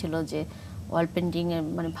দুর্বলতা ছিল যে অয়েল পেন্টিং এর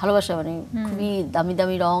মানে ভালোবাসা, মানে খুবই দামি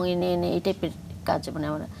দামি রং এনে এনে এই টাইপের কাজ মানে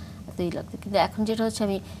আমার এতই লাগতো। কিন্তু এখন যেটা হচ্ছে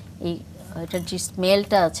আমি এই এটার যে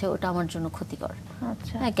স্মেলটা আছে ওটা আমার জন্য ক্ষতিকর।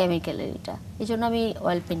 আচ্ছা, হ্যাঁ, কেমিক্যালের এটা, এই জন্য আমি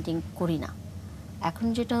অয়েল পেন্টিং করি না। এখন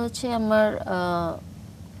যেটা হচ্ছে আমার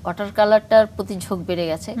ওয়াটার কালারটার প্রতি ঝোঁক বেড়ে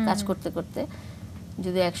গেছে কাজ করতে করতে।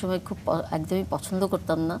 যদি একসময় খুব একদমই পছন্দ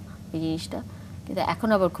করতাম না এই জিনিসটা, কিন্তু এখন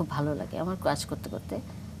আবার খুব ভালো লাগে আমার কাজ করতে করতে।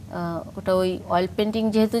 ওটা ওই অয়েল পেন্টিং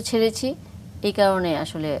যেহেতু ছেড়েছি এই কারণে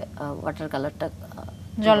আসলে ওয়াটার কালারটা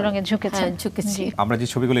জল রঙে ঝুঁকেছে। ঝুঁকেছি। আমরা যে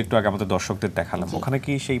ছবিগুলো একটু আগে আমাদের দর্শকদের দেখালাম, ওখানে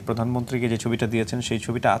কি সেই প্রধানমন্ত্রীকে যে ছবিটা দিয়েছেন সেই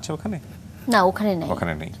ছবিটা আছে ওখানে? না, ওখানে নেই।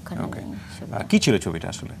 ওখানে নেই। ওখানে ওকে, নেই কি ছিল ছবিটা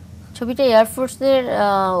আসলে? ছবিটা এয়ারফোর্সের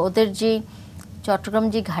ওদের যে চট্টগ্রাম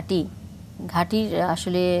যে ঘাটির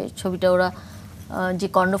আসলে ছবিটা ওরা যে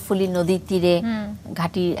কর্ণফুলী নদীর তীরে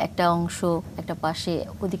ঘাটির একটা অংশ, একটা পাশে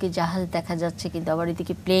ওদিকে জাহাজ দেখা যাচ্ছে, কিন্তু আবার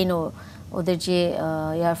এদিকে প্লেনও, ওদের যে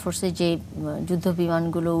এয়ারফোর্সের যে যুদ্ধ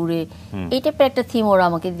বিমানগুলো উড়ে, এই টাইপের একটা থিম ওরা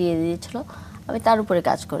আমাকে দিয়ে দিয়েছিল। আমি তার উপরে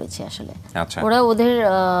কাজ করেছি আসলে। ওরা ওদের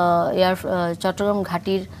চট্টগ্রাম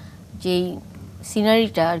ঘাটির যেই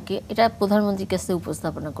সিনারিটা আর কি, এটা প্রধানমন্ত্রীর কাছে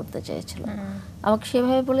উপস্থাপনা করতে চেয়েছিল। আমাকে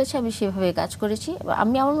সেভাবে বলেছে, আমি সেভাবে কাজ করেছি,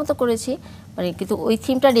 আমি আমার মতো করেছি, মানে কিন্তু ওই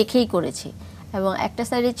থিমটা রেখেই করেছি। এবং একটা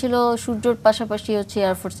সাইডে ছিল সূর্যর পাশাপাশি হচ্ছে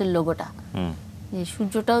এয়ারফোর্সের লোগোটা,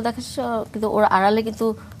 সূর্যটাও দেখাচ্ছে, কিন্তু ওর আড়ালে কিন্তু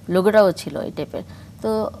লোগোটাও ছিল এই টাইপের। তো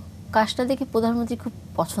কাজটা দেখে প্রধানমন্ত্রী খুব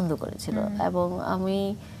পছন্দ করেছিল। এবং আমি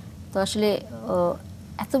তো আসলে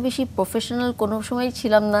এত বেশি প্রফেশনাল কোনো সময়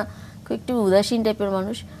ছিলাম না, খুব একটু উদাসীন টাইপের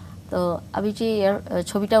মানুষ। তো আমি যে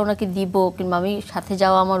ছবিটা ওনাকে দিব কিংবা আমি সাথে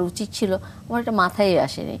যাওয়া আমার উচিত ছিল, আমার একটা মাথায়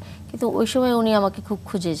আসেনি। কিন্তু ওই সময় উনি আমাকে খুব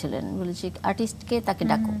খুঁজেছিলেন, বলেছি আর্টিস্টকে তাকে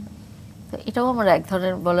ডাকো। তো এটাও আমার এক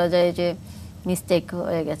ধরনের বলা যায় যে মিস্টেক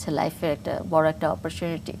হয়ে গেছে লাইফের, একটা বড় একটা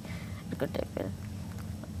অপরচুনিটি টাইপের।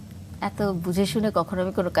 এত বুঝে শুনে কখনো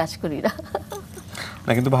আমি কোনো কাজ করি না।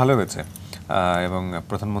 না, কিন্তু ভালো হয়েছে। এবং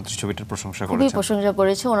প্রধানমন্ত্রী ছবিটার প্রশংসা করেছেন, খুবই প্রশংসা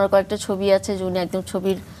করেছে। ওনার কয়েকটা ছবি আছে যে উনি একদম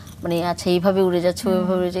ছবির মানে আচ্ছা এইভাবে উড়ে যাচ্ছে,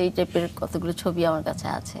 ওইভাবে উড়ে যায়, এই টাইপের কতগুলো ছবি আমার কাছে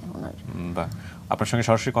আছে ওনার। বাহ, আপনার সঙ্গে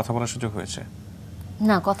সরাসরি কথা বলার সুযোগ হয়েছে?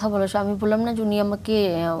 না, কথা বলার আমি বললাম না যে উনি আমাকে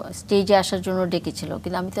স্টেজে আসার জন্য ডেকেছিল,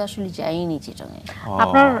 কিন্তু আমি তো আসলে যাইনি চিটাঙে।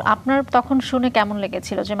 আপনার তখন শুনে কেমন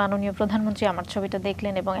লেগেছিল যে মাননীয় প্রধানমন্ত্রী আমার ছবিটা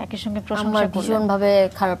দেখলেন এবং একই সঙ্গে প্রশংসা করলেন? আমার ভীষণ ভাবে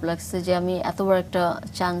খারাপ লাগছে যে আমি এত বড় একটা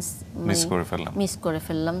চান্স মিস করে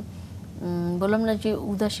ফেললাম। বললাম না যে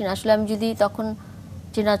উদাসীন, আসলে আমি যদি তখন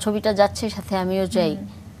যে না ছবিটা যাচ্ছে সাথে আমিও যাই,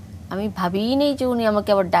 আমি ভাবিই নেই যে উনি আমাকে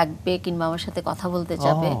আবার ডাকবে কিংবা আমার সাথে কথা বলতে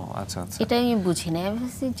যাবে। এটা আমি বুঝি না, আমি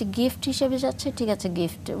ভাবছি যে গিফট হিসেবে যাচ্ছে, ঠিক আছে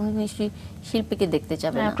গিফট, উনি নিশ্চয়ই শিল্পীকে দেখতে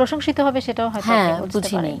যাবে না, প্রশংসিত হবে সেটাও হয়তো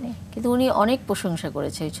বুঝি নেই। কিন্তু উনি অনেক প্রশংসা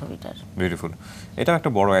করেছে ওই ছবিটার। বিউটিফুল, এটা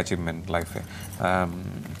একটা বড় অ্যাচিভমেন্ট লাইফে।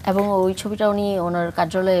 এবং ওই ছবিটা উনি ওনার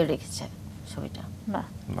কার্যালয়ে রেখেছে, ছবিটা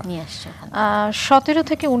নিয়ে আসছে। 17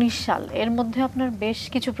 থেকে 19 সাল এর মধ্যে আপনার বেশ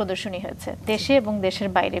কিছু প্রদর্শনী হয়েছে দেশে এবং দেশের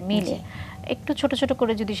বাইরে মিলে, একটু ছোট ছোট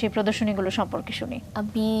করে যদি সেই প্রদর্শনীগুলো সম্পর্কে শুনি।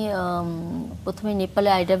 আমি প্রথমে নেপালে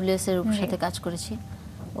IWS এর সাথে কাজ করেছি,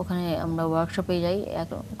 ওখানে আমরা ওয়ার্কশপে যাই,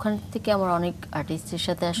 ওখান থেকে আমার অনেক আর্টিস্টের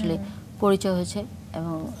সাথে আসলে পরিচয় হয়েছে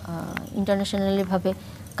এবং ইন্টারন্যাশনালি ভাবে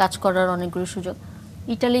কাজ করার অনেকগুলো সুযোগ।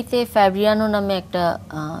 ইটালিতে ফ্যাব্রিয়ানো নামে একটা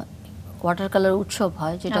ওয়াটার কালার উৎসব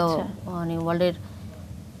হয়, যেটা মানে ওয়ার্ল্ডের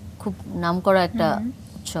খুব নামকরা একটা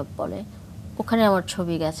উৎসব বলে, ওখানে আমার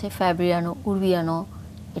ছবি গেছে ফ্যাব্রিয়ানো, উরবিয়ানো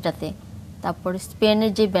এটাতে। তারপরে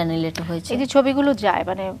স্পেনের যে ব্যানেলেটা হয়েছে, এই যে ছবিগুলো যায়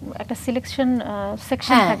মানে একটা সিলেকশন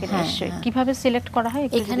সেকশন থাকে নিশ্চয়ই, কিভাবে সিলেক্ট করা হয়?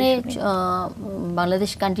 এখানে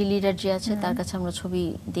বাংলাদেশ কান্ট্রি লিডার যে আছে তার কাছে আমরা ছবি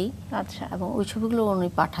দিই, আচ্ছা, এবং ওই ছবিগুলো উনি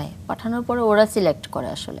পাঠায়, পাঠানোর পরে ওরা সিলেক্ট করে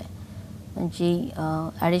আসলে যেই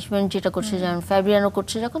অ্যারেঞ্জমেন্ট যেটা করছে, যেমন ফ্যাব্রিয়ানো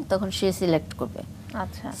করছে যখন, তখন সে সিলেক্ট করবে।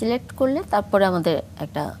 আচ্ছা, সিলেক্ট করলে তারপরে আমাদের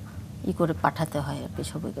একটা করে পাঠাতে হয় আর কি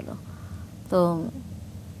ছবিগুলো। তো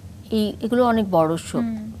এগুলো অনেক বড় উৎসব।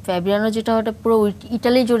 ফ্যাব্রিয়ানো যেটা ওটা পুরো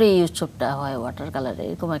ইটালি জুড়ে এই উৎসবটা হয় ওয়াটার কালারে,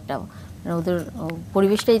 এরকম একটা মানে ওদের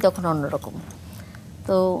পরিবেশটাই তখন অন্যরকম।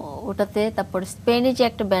 তো ওটাতে তারপরে স্পেনে যে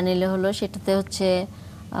একটা ব্যানেলে হলো, সেটাতে হচ্ছে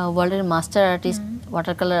ওয়ার্ল্ডের মাস্টার আর্টিস্ট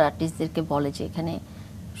ওয়াটার কালার আর্টিস্টদেরকে বলে যে এখানে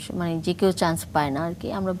মানে যে কেউ চান্স পায় না আর কি।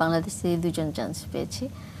 আমরা বাংলাদেশ থেকে 2 জন চান্স পেয়েছি।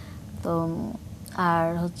 তো আর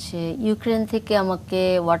হচ্ছে ইউক্রেন থেকে আমাকে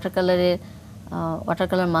ওয়াটার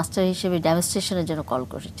কালার মাস্টার হিসেবে ডেমনস্ট্রেশনের জন্য কল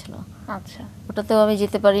করেছিল। আচ্ছা, ওটাতেও আমি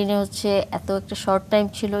যেতে পারিনি, হচ্ছে এত একটা শর্ট টাইম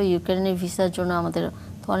ছিল, ইউক্রেনের ভিসার জন্য আমাদের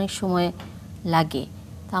তো অনেক সময় লাগে।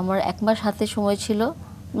 তো আমার 1 মাস হাতে সময় ছিল,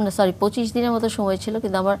 মানে 25 দিনের মতো সময় ছিল,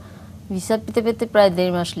 কিন্তু আমার ভিসা পেতে পেতে প্রায়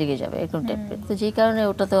 1.5 মাস লেগে যাবে এরকম টাইপের। তো যেই কারণে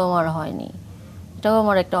ওটাতেও আমার হয়নি। এটাও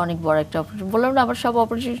আমার একটা অনেক বড় একটা অপরচুনিটি। বললাম না আমার সব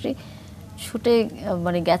অপরচুনিটি ছুটে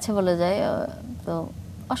মানে গেছে বলা যায়। তো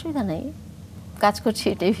অসুবিধা নেই, কাজ করছি,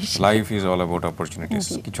 এটাই বেশি। Life is all about opportunities.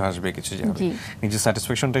 কিছু আসবে, কিছু যাবে, নিজের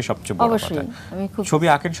স্যাটিসফ্যাকশনটাই সবচেয়ে বড় কথা। অবশ্যই। আমি খুব ছবি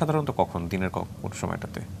আঁকেন সাধারণত কখন, দিনের কোন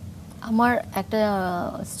সময়টাতে? আমার একটা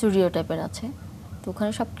স্টুডিও টাইপের আছে, তো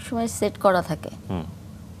ওখানে সব সময় সেট করা থাকে।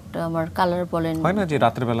 ওটা আমার কালার বলেন, হয় না যে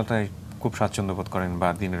রাতের বেলাটায় খুব স্বাচ্ছন্দ্য বোধ করেন বা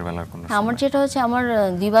দিনের বেলার কোনো সময়? আমার যেটা হচ্ছে আমার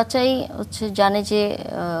দুই বাচ্চাই হচ্ছে জানে যে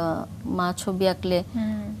মা ছবি আঁকলে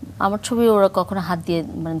আমার ছবি ওরা কখনো হাত দিয়ে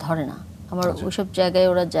মানে ধরে না, আমার ওইসব জায়গায়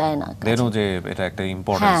ওরা যায় না। দেনও যে এটা একটা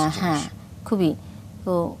ইম্পর্টেন্ট জিনিস। হ্যাঁ খুবই।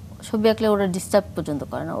 তো ছবি আঁকলে ওরা ডিস্টার্ব পর্যন্ত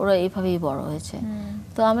করে না, ওরা এইভাবেই বড় হয়েছে।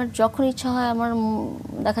 তো আমার যখন ইচ্ছা হয়, আমার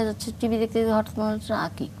দেখা যাচ্ছে টিভি দেখতে দেখতে হঠাৎ মনে হচ্ছে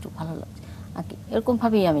আঁকি, একটু ভালো লাগছে আঁকি, এরকম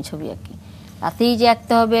ভাবেই আমি ছবি আঁকি। রাতেই যে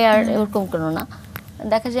আঁকতে হবে আর এরকম কোনো না।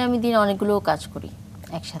 দেখা যায় আমি দিনে অনেকগুলো কাজ করি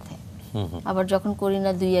একসাথে, আবার যখন করি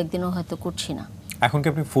না 2-1 দিনও হয়তো করছি না। এখন কি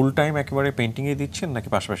আপনি ফুল টাইম একেবারে পেইন্টিংয়ে দিচ্ছেন নাকি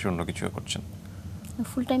পাশাপাশি অন্য কিছু করছেন?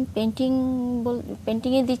 ফুল টাইম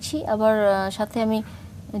পেইন্টিংয়ে দিচ্ছি, আবার সাথে আমি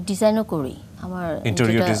ডিজাইনও করি। আমার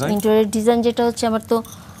ইন্টেরিয়র ডিজাইন যেটা হচ্ছে, আমার তো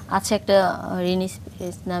আছে একটা রেনি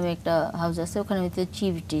স্পেস নামে একটা হাউস আছে, ওখানে আমি তো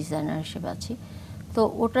চিফ ডিজাইনার হিসেবে আছি। তো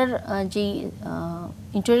ওটার যেই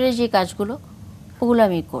ইন্টেরিয়রের যে কাজগুলো ওগুলো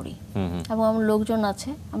আমি করি, এবং আমার লোকজন আছে,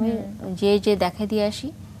 আমি যে দেখাই দিয়ে আসি,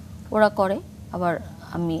 ওরা করে। আবার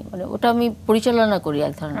আমি মানে ওটা আমি পরিচালনা করি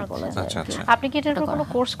এক ধরনের বলা যায়। আপনি কি এটার কোনো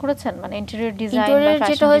কোর্স করেছেন, মানে ইন্টেরিয়র ডিজাইন বা ইন্টেরিয়র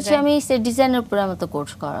ফ্যাশন যেটা হচ্ছে ডিজাইন? আমি সেট ডিজাইনের উপরে আমার তো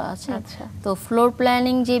কোর্স করা আছে। তো ফ্লোর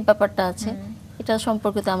প্ল্যানিং যে ব্যাপারটা আছে এটা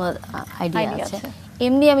সম্পর্কে তো আমার আইডিয়া আছে।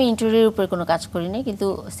 এমনি আমি ইন্টেরিয়রের উপরে কোনো কাজ করি না, কিন্তু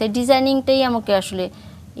সেট ডিজাইনিংটাই আমাকে আসলে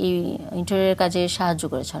এই ইন্টেরিয়রের কাজে সাহায্য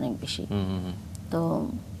করেছে অনেক বেশি। তো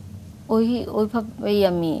ওইভাবেই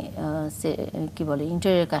আমি কি বলে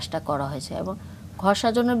ইন্টেরিয়র কাজটা করা হয়েছে। এবং ঘর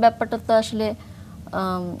সাজানোর ব্যাপারটা তো আসলে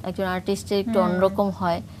একজন আর্টিস্টের একটু অন্যরকম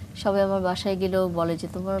হয়। সবাই আমার বাসায় গেলেও বলে যে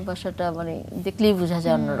তোমার বাসাটা মানে দেখলেই বোঝা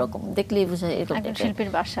যায় অন্যরকম, দেখলেই বোঝা যায় এরকম শিল্পীর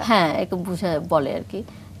বাসা। হ্যাঁ এরকম বোঝা বলে আর কি,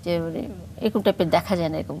 যে মানে এরকম টাইপের দেখা যায়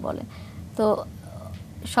না, এরকম বলে। তো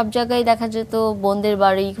সব জায়গায় দেখা যায় তো বোনদের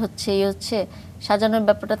বাড়ি হচ্ছে এই হচ্ছে, সাজানোর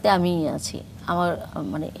ব্যাপারটাতে আমিই আছি, আমার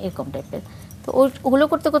মানে এরকম টাইপের। তো ওগুলো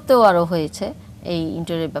করতে করতেও আরও হয়েছে এই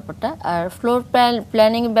ইন্টেরিয়র ব্যাপারটা। আর ফ্লোর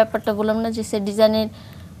প্ল্যানিং ব্যাপারটা বললাম না, যে সেট ডিজাইনের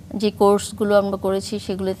যে কোর্সগুলো আমরা করেছি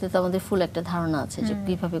সেগুলোতে তো আমাদের ফুল একটা ধারণা আছে যে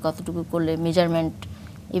কীভাবে কতটুকু করলে মেজারমেন্ট,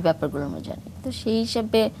 এই ব্যাপারগুলো আমরা জানি। তো সেই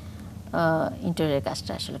হিসাবে ইন্টেরিয়র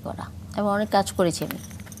কাজটা আসলে করা। এবং অনেক কাজ করেছি আমি,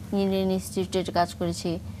 ইঞ্জিনিয়ারিং ইনস্টিটিউটে কাজ করেছি,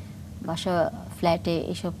 বাসা ফ্ল্যাটে,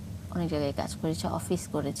 এইসব অনেক জায়গায় কাজ করেছি, অফিস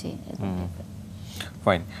করেছি।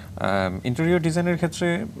 ফাইন। ইন্টেরিয়র ডিজাইনের ক্ষেত্রে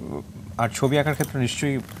আর ছবি আঁকার ক্ষেত্রে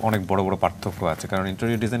নিশ্চয়ই অনেক বড় বড় পার্থক্য আছে, কারণ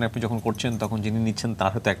ইন্টেরিয়র ডিজাইন আপনি যখন করছেন তখন যিনি নিচ্ছেন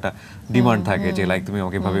তার হয়তো একটা ডিমান্ড থাকে যে লাইক তুমি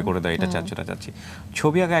আমাকে এভাবে করে দাও, এটা চাচ্ছি এটা চাচ্ছি।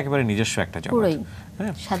 ছবি আঁকা একেবারে নিজস্ব একটা জগৎ,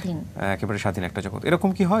 হ্যাঁ স্বাধীন, একেবারে স্বাধীন একটা জগৎ। এরকম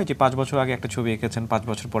কি হয় যে 5 বছর আগে একটা ছবি এঁকেছেন, 5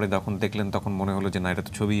 বছর পরে যখন দেখলেন তখন মনে হলো যে না এটা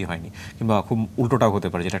তো ছবিই হয়নি, কিংবা খুব উল্টোটাও হতে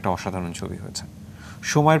পারে যেটা একটা অসাধারণ ছবি হয়েছে?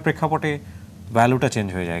 সময়ের প্রেক্ষাপটে ভ্যালুটা চেঞ্জ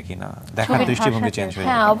হয়ে যায় কিনা, দেখার দৃষ্টিভঙ্গি চেঞ্জ হয়ে যায়?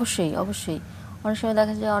 হ্যাঁ অবশ্যই অবশ্যই। অনেক সময়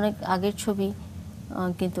দেখা যায় অনেক আগের ছবি,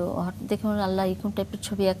 কিন্তু হঠাৎ দেখে মনে আল্লাহ এরকম টাইপের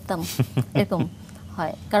ছবি আঁকতাম, এরকম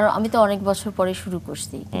হয়। কারণ আমি তো অনেক বছর পরে শুরু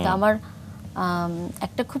করছি, কিন্তু আমার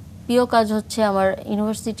একটা খুব প্রিয় কাজ হচ্ছে আমার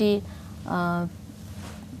ইউনিভার্সিটির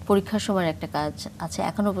পরীক্ষার সময় একটা কাজ আছে,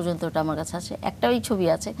 এখনো পর্যন্ত ওটা আমার কাছে আছে, একটাই ছবি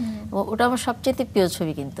আছে, এবং ওটা আমার সবচেয়ে প্রিয়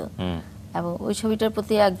ছবি কিন্তু। এবং ওই ছবিটার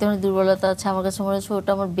প্রতি এক ধরনের দুর্বলতা আছে, আমার কাছে মনে হচ্ছে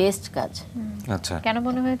ওটা আমার বেস্ট কাজ। আচ্ছা, কেন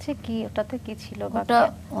মনে হয়েছে, কি ওটাতে কি ছিল? ওটা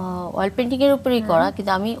অয়েল পেন্টিং এর উপরেই করা,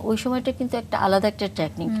 কিন্তু আমি ওই সময়টা কিন্তু একটা আলাদা একটা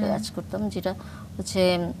টেকনিক কাজ করতাম, যেটা হচ্ছে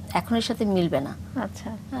এখনের সাথে মিলবে না। আচ্ছা,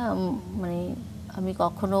 মানে আমি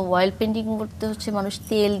কখনো অয়েল পেন্টিং করতে হচ্ছে মানুষ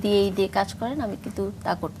তেল দিয়ে এই দিয়ে কাজ করেন, আমি কিন্তু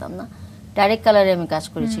তা করতাম না, ডাইরেক্ট কালারে আমি কাজ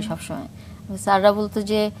করেছি সবসময়। স্যাররা বলতো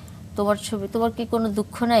যে তোমার ছবি, তোমার কি কোনো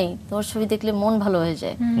দুঃখ নাই, তোমার ছবি দেখলে মন ভালো হয়ে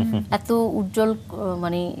যায়, এত উজ্জ্বল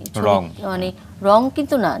মানে মানে রং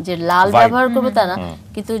কিন্তু না যে লাল ব্যবহার করবো তা না,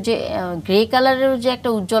 কিন্তু যে গ্রে কালারেরও যে একটা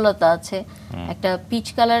উজ্জ্বলতা আছে, একটা পিচ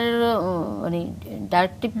কালারের মানে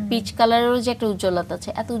ডার্ক পিচ কালারেরও যে একটা উজ্জ্বলতা আছে,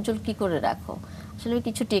 এত উজ্জ্বল কি করে রাখো? আসলে আমি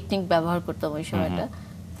কিছু টেকনিক ব্যবহার করতাম ওই সময়টা,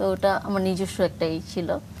 তো ওটা আমার নিজস্ব একটাই ছিল।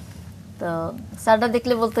 তো স্যারটা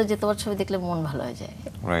দেখলে বলতো যে তোমার ছবি দেখলে মন ভালো হয়ে যায়।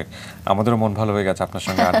 রাইট, আমাদেরও মন ভালো হয়ে গেছে আপনার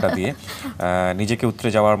সঙ্গে আড্ডা দিয়ে। নিজেকে উতরে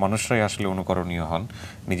যাওয়ার মানুষরাই আসলে অনুকরণীয় হন,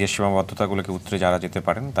 নিজের সীমাবদ্ধতাগুলোকে উতরে যারা যেতে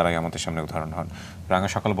পারেন তারাই আমাদের সামনে উদাহরণ হন। রাঙা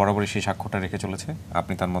সকাল বরাবরই সেই সাক্ষ্যটা রেখে চলেছে,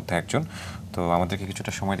 আপনি তার মধ্যে একজন। তো আমাদেরকে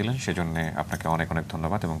কিছুটা সময় দিলেন, সেজন্য আপনাকে অনেক অনেক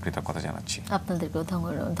ধন্যবাদ এবং কৃতজ্ঞতা জানাচ্ছি। আপনাদেরকেও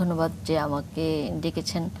ধন্যবাদ যে আমাকে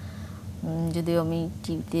ডেকেছেন, যদিও আমি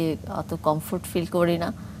টিভিতে অত কমফোর্ট ফিল করি না,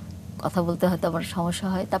 কথা বলতে হয়তো আমার সমস্যা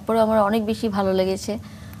হয়, তারপরে আমার অনেক বেশি ভালো লেগেছে।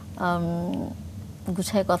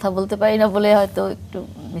 গুছায় কথা বলতে পারি না বলে হয়তো একটু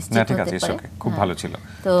মিস্টেক হতে পারে। খুব ভালো ছিল,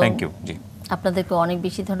 থ্যাংক ইউ। জি, আপনাদেরকে অনেক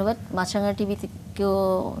বেশি ধন্যবাদ। মাছরাঙা টিভিকেও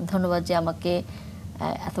ধন্যবাদ যে আমাকে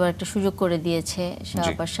এত বড় একটা সুযোগ করে দিয়েছে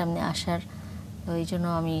সবার সামনে আসার, তো এই জন্য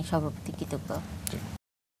আমি সবার প্রতি কৃতজ্ঞ।